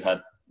years. You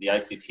had the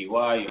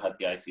ICTY, you had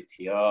the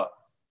ICTR.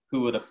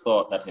 Who would have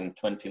thought that in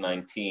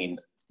 2019,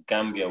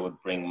 Gambia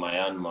would bring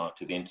Myanmar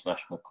to the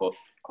International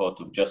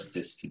Court of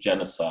Justice for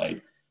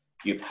genocide?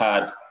 You've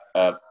had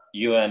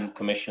UN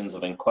commissions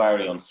of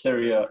inquiry on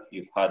Syria.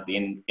 You've had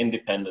the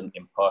independent,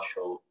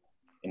 impartial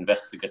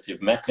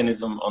investigative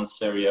mechanism on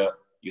Syria.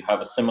 You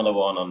have a similar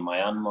one on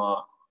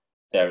Myanmar.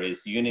 There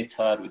is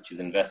UNITAD, which is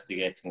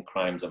investigating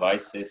crimes of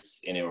ISIS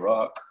in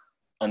Iraq.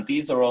 And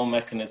these are all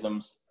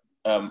mechanisms,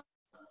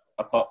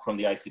 apart from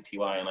the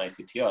ICTY and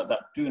ICTR,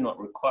 that do not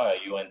require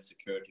UN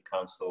Security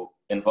Council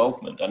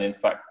involvement. And in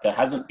fact, there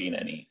hasn't been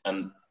any.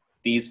 And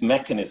these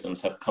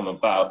mechanisms have come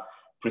about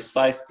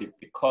precisely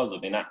because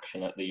of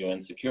inaction at the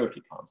UN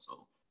Security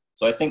Council.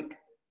 So I think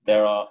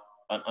there are,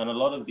 and a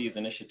lot of these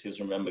initiatives,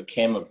 remember,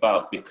 came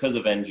about because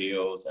of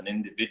NGOs and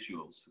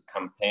individuals who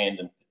campaigned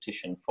and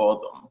petitioned for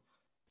them.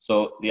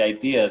 So the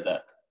idea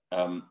that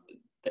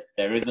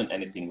there isn't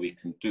anything we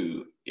can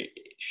do, it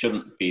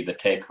shouldn't be the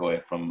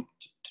takeaway from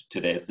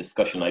today's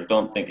discussion. I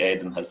don't think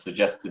Aidan has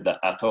suggested that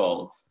at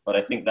all, but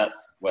I think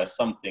that's where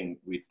something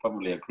we'd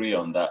probably agree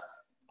on, that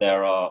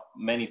there are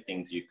many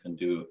things you can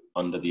do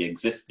under the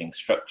existing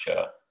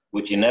structure,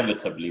 which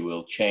inevitably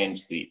will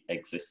change the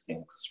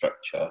existing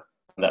structure.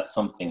 And that's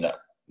something that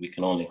we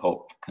can only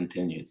hope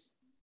continues.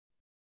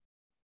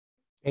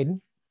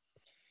 Aidan?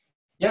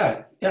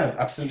 Yeah,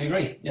 absolutely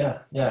agree.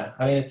 Yeah.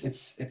 I mean,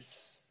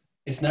 it's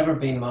never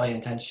been my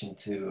intention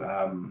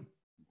to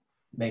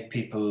make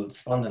people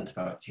despondent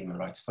about human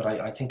rights, but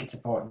I think it's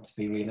important to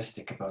be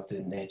realistic about the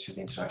nature of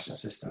the international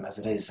system as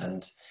it is.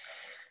 And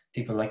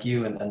people like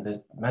you and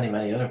the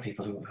many other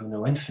people who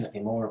know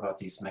infinitely more about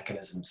these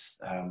mechanisms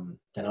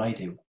than I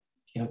do,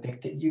 you know,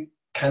 you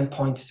can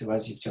point to,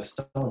 as you've just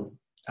done,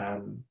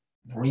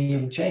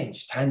 real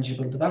change,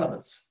 tangible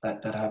developments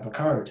that have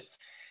occurred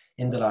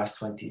in the last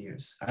 20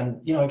 years. And,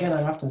 you know, again,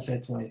 I often say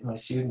to my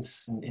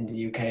students in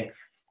the UK,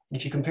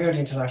 if you compare the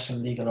international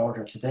legal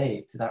order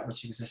today to that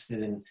which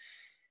existed in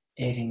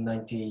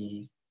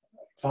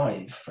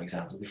 1895, for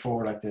example,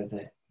 before like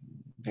the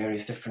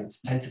various different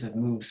tentative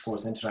moves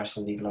towards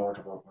international legal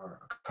order were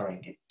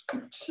occurring, it's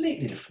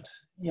completely different,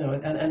 you know,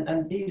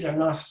 and these are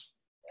not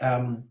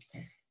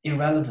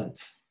irrelevant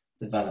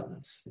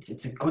developments.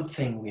 It's a good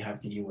thing we have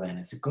the UN,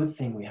 it's a good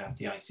thing we have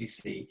the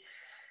ICC.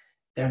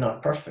 They're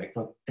not perfect,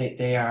 but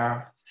they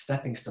are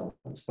stepping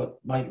stones. But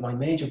my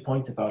major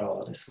point about all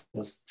of this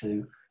was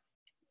to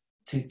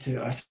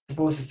I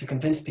suppose, is to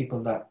convince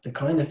people that the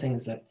kind of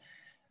things that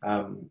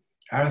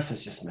Arif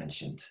has just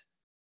mentioned,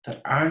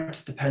 that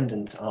aren't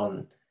dependent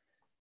on,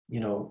 you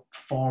know,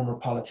 former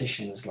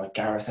politicians like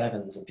Gareth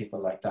Evans and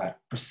people like that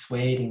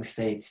persuading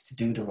states to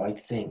do the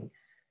right thing,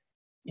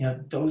 you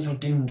know, those are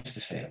doomed to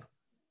fail.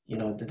 You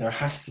know, there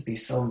has to be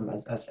some,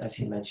 as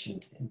he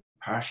mentioned,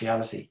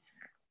 impartiality,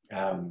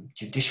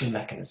 judicial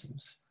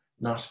mechanisms,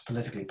 not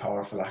politically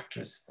powerful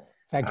actors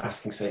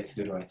asking states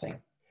to do the right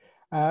thing.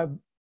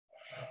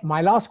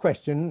 My last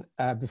question,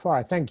 before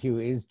I thank you,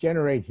 is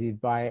generated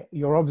by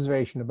your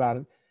observation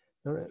about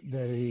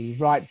the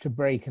right to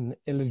break an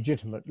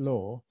illegitimate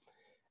law.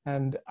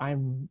 And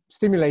I'm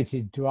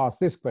stimulated to ask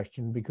this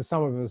question because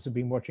some of us have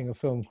been watching a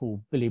film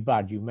called Billy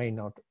Budd. You may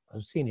not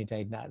have seen it,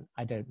 Aidan,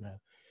 I don't know.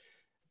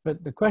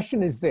 But the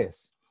question is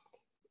this.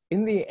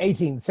 In the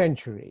 18th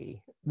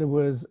century, there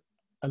was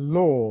a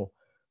law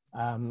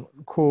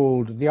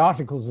called the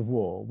Articles of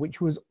War,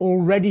 which was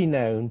already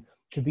known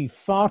to be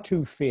far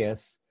too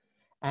fierce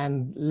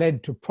and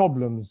led to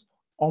problems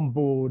on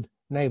board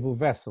naval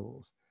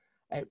vessels.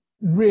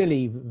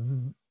 Really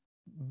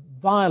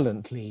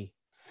violently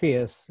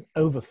fierce,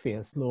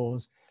 over-fierce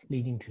laws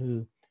leading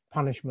to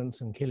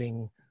punishments and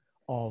killing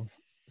of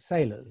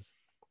sailors.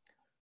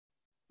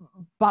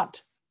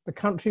 But the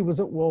country was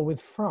at war with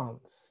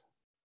France.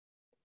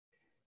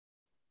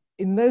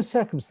 In those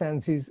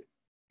circumstances,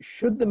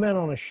 should the men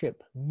on a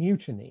ship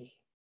mutiny?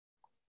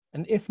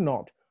 And if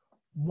not,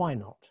 why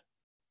not?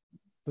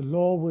 The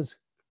law was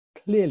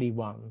clearly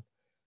one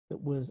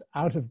that was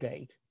out of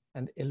date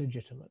and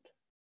illegitimate?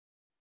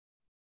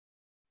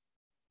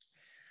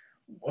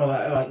 Well,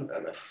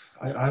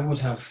 I would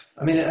have,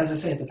 I mean, as I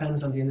say, it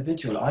depends on the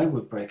individual. I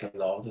would break a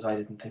law that I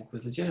didn't think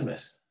was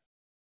legitimate.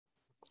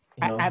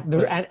 You know,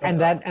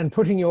 and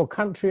putting your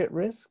country at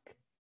risk?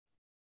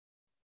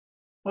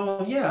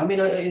 Well, yeah, I mean,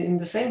 in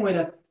the same way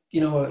that, you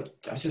know,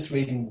 I was just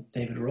reading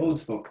David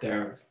Rhodes' book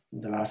there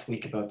the last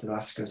week about the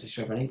massacres of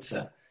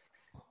Srebrenica.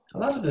 A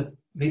lot of the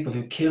people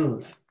who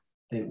killed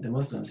the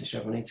Muslims in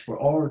Srebrenica were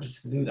ordered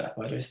to do that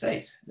by their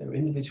state. They were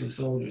individual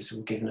soldiers who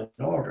were given an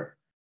order.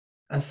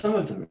 And some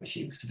of them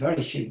refused,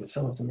 very few, but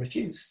some of them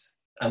refused.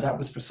 And that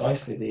was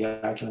precisely the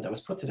argument that was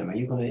put to them. Are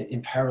you going to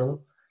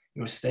imperil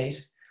your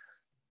state?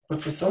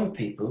 But for some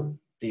people,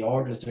 the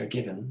orders they're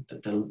given,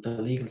 the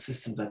legal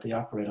system that they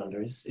operate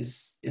under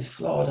is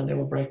flawed, and they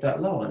will break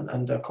that law.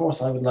 And of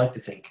course, I would like to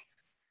think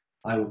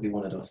I would be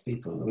one of those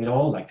people. We'd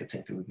all like to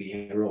think that we'd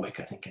be heroic,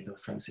 I think, in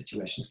those kind of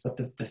situations. But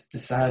the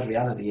sad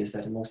reality is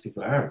that most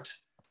people aren't.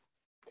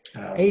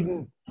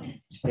 Aidan,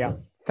 yeah.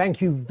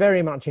 Thank you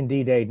very much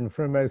indeed, Aidan,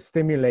 for a most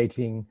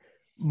stimulating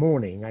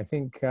morning. I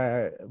think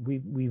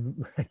we've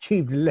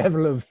achieved a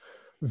level of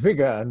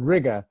vigor and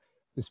rigor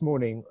this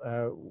morning,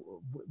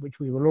 which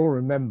we will all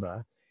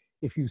remember.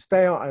 If you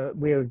stay on,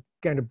 we're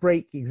going to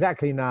break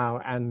exactly now,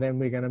 and then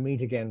we're going to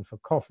meet again for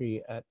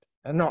coffee at,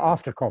 not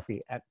after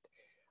coffee, at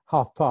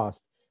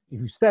past.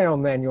 If you stay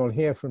on, then you'll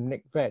hear from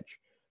Nick Vetch,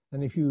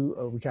 and if you,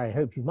 which I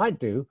hope you might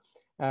do,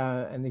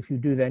 and if you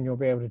do, then you'll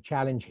be able to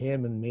challenge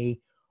him and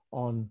me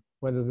on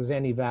whether there's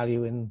any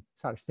value in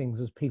such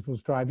things as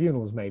people's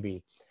tribunals,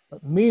 maybe.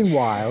 But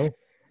meanwhile,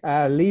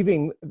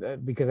 leaving,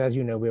 because as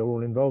you know, we're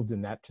all involved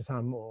in that to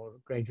some or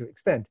greater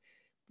extent.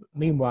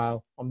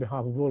 Meanwhile, on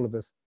behalf of all of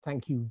us,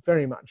 thank you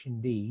very much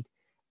indeed.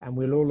 And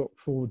we'll all look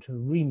forward to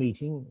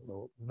re-meeting,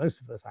 well,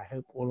 most of us, I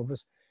hope all of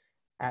us,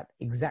 at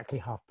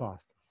exactly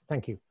past.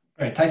 Thank you.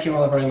 Great, thank you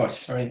all very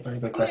much. Very, very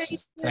good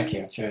questions. Thank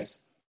you.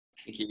 Cheers.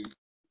 Thank you.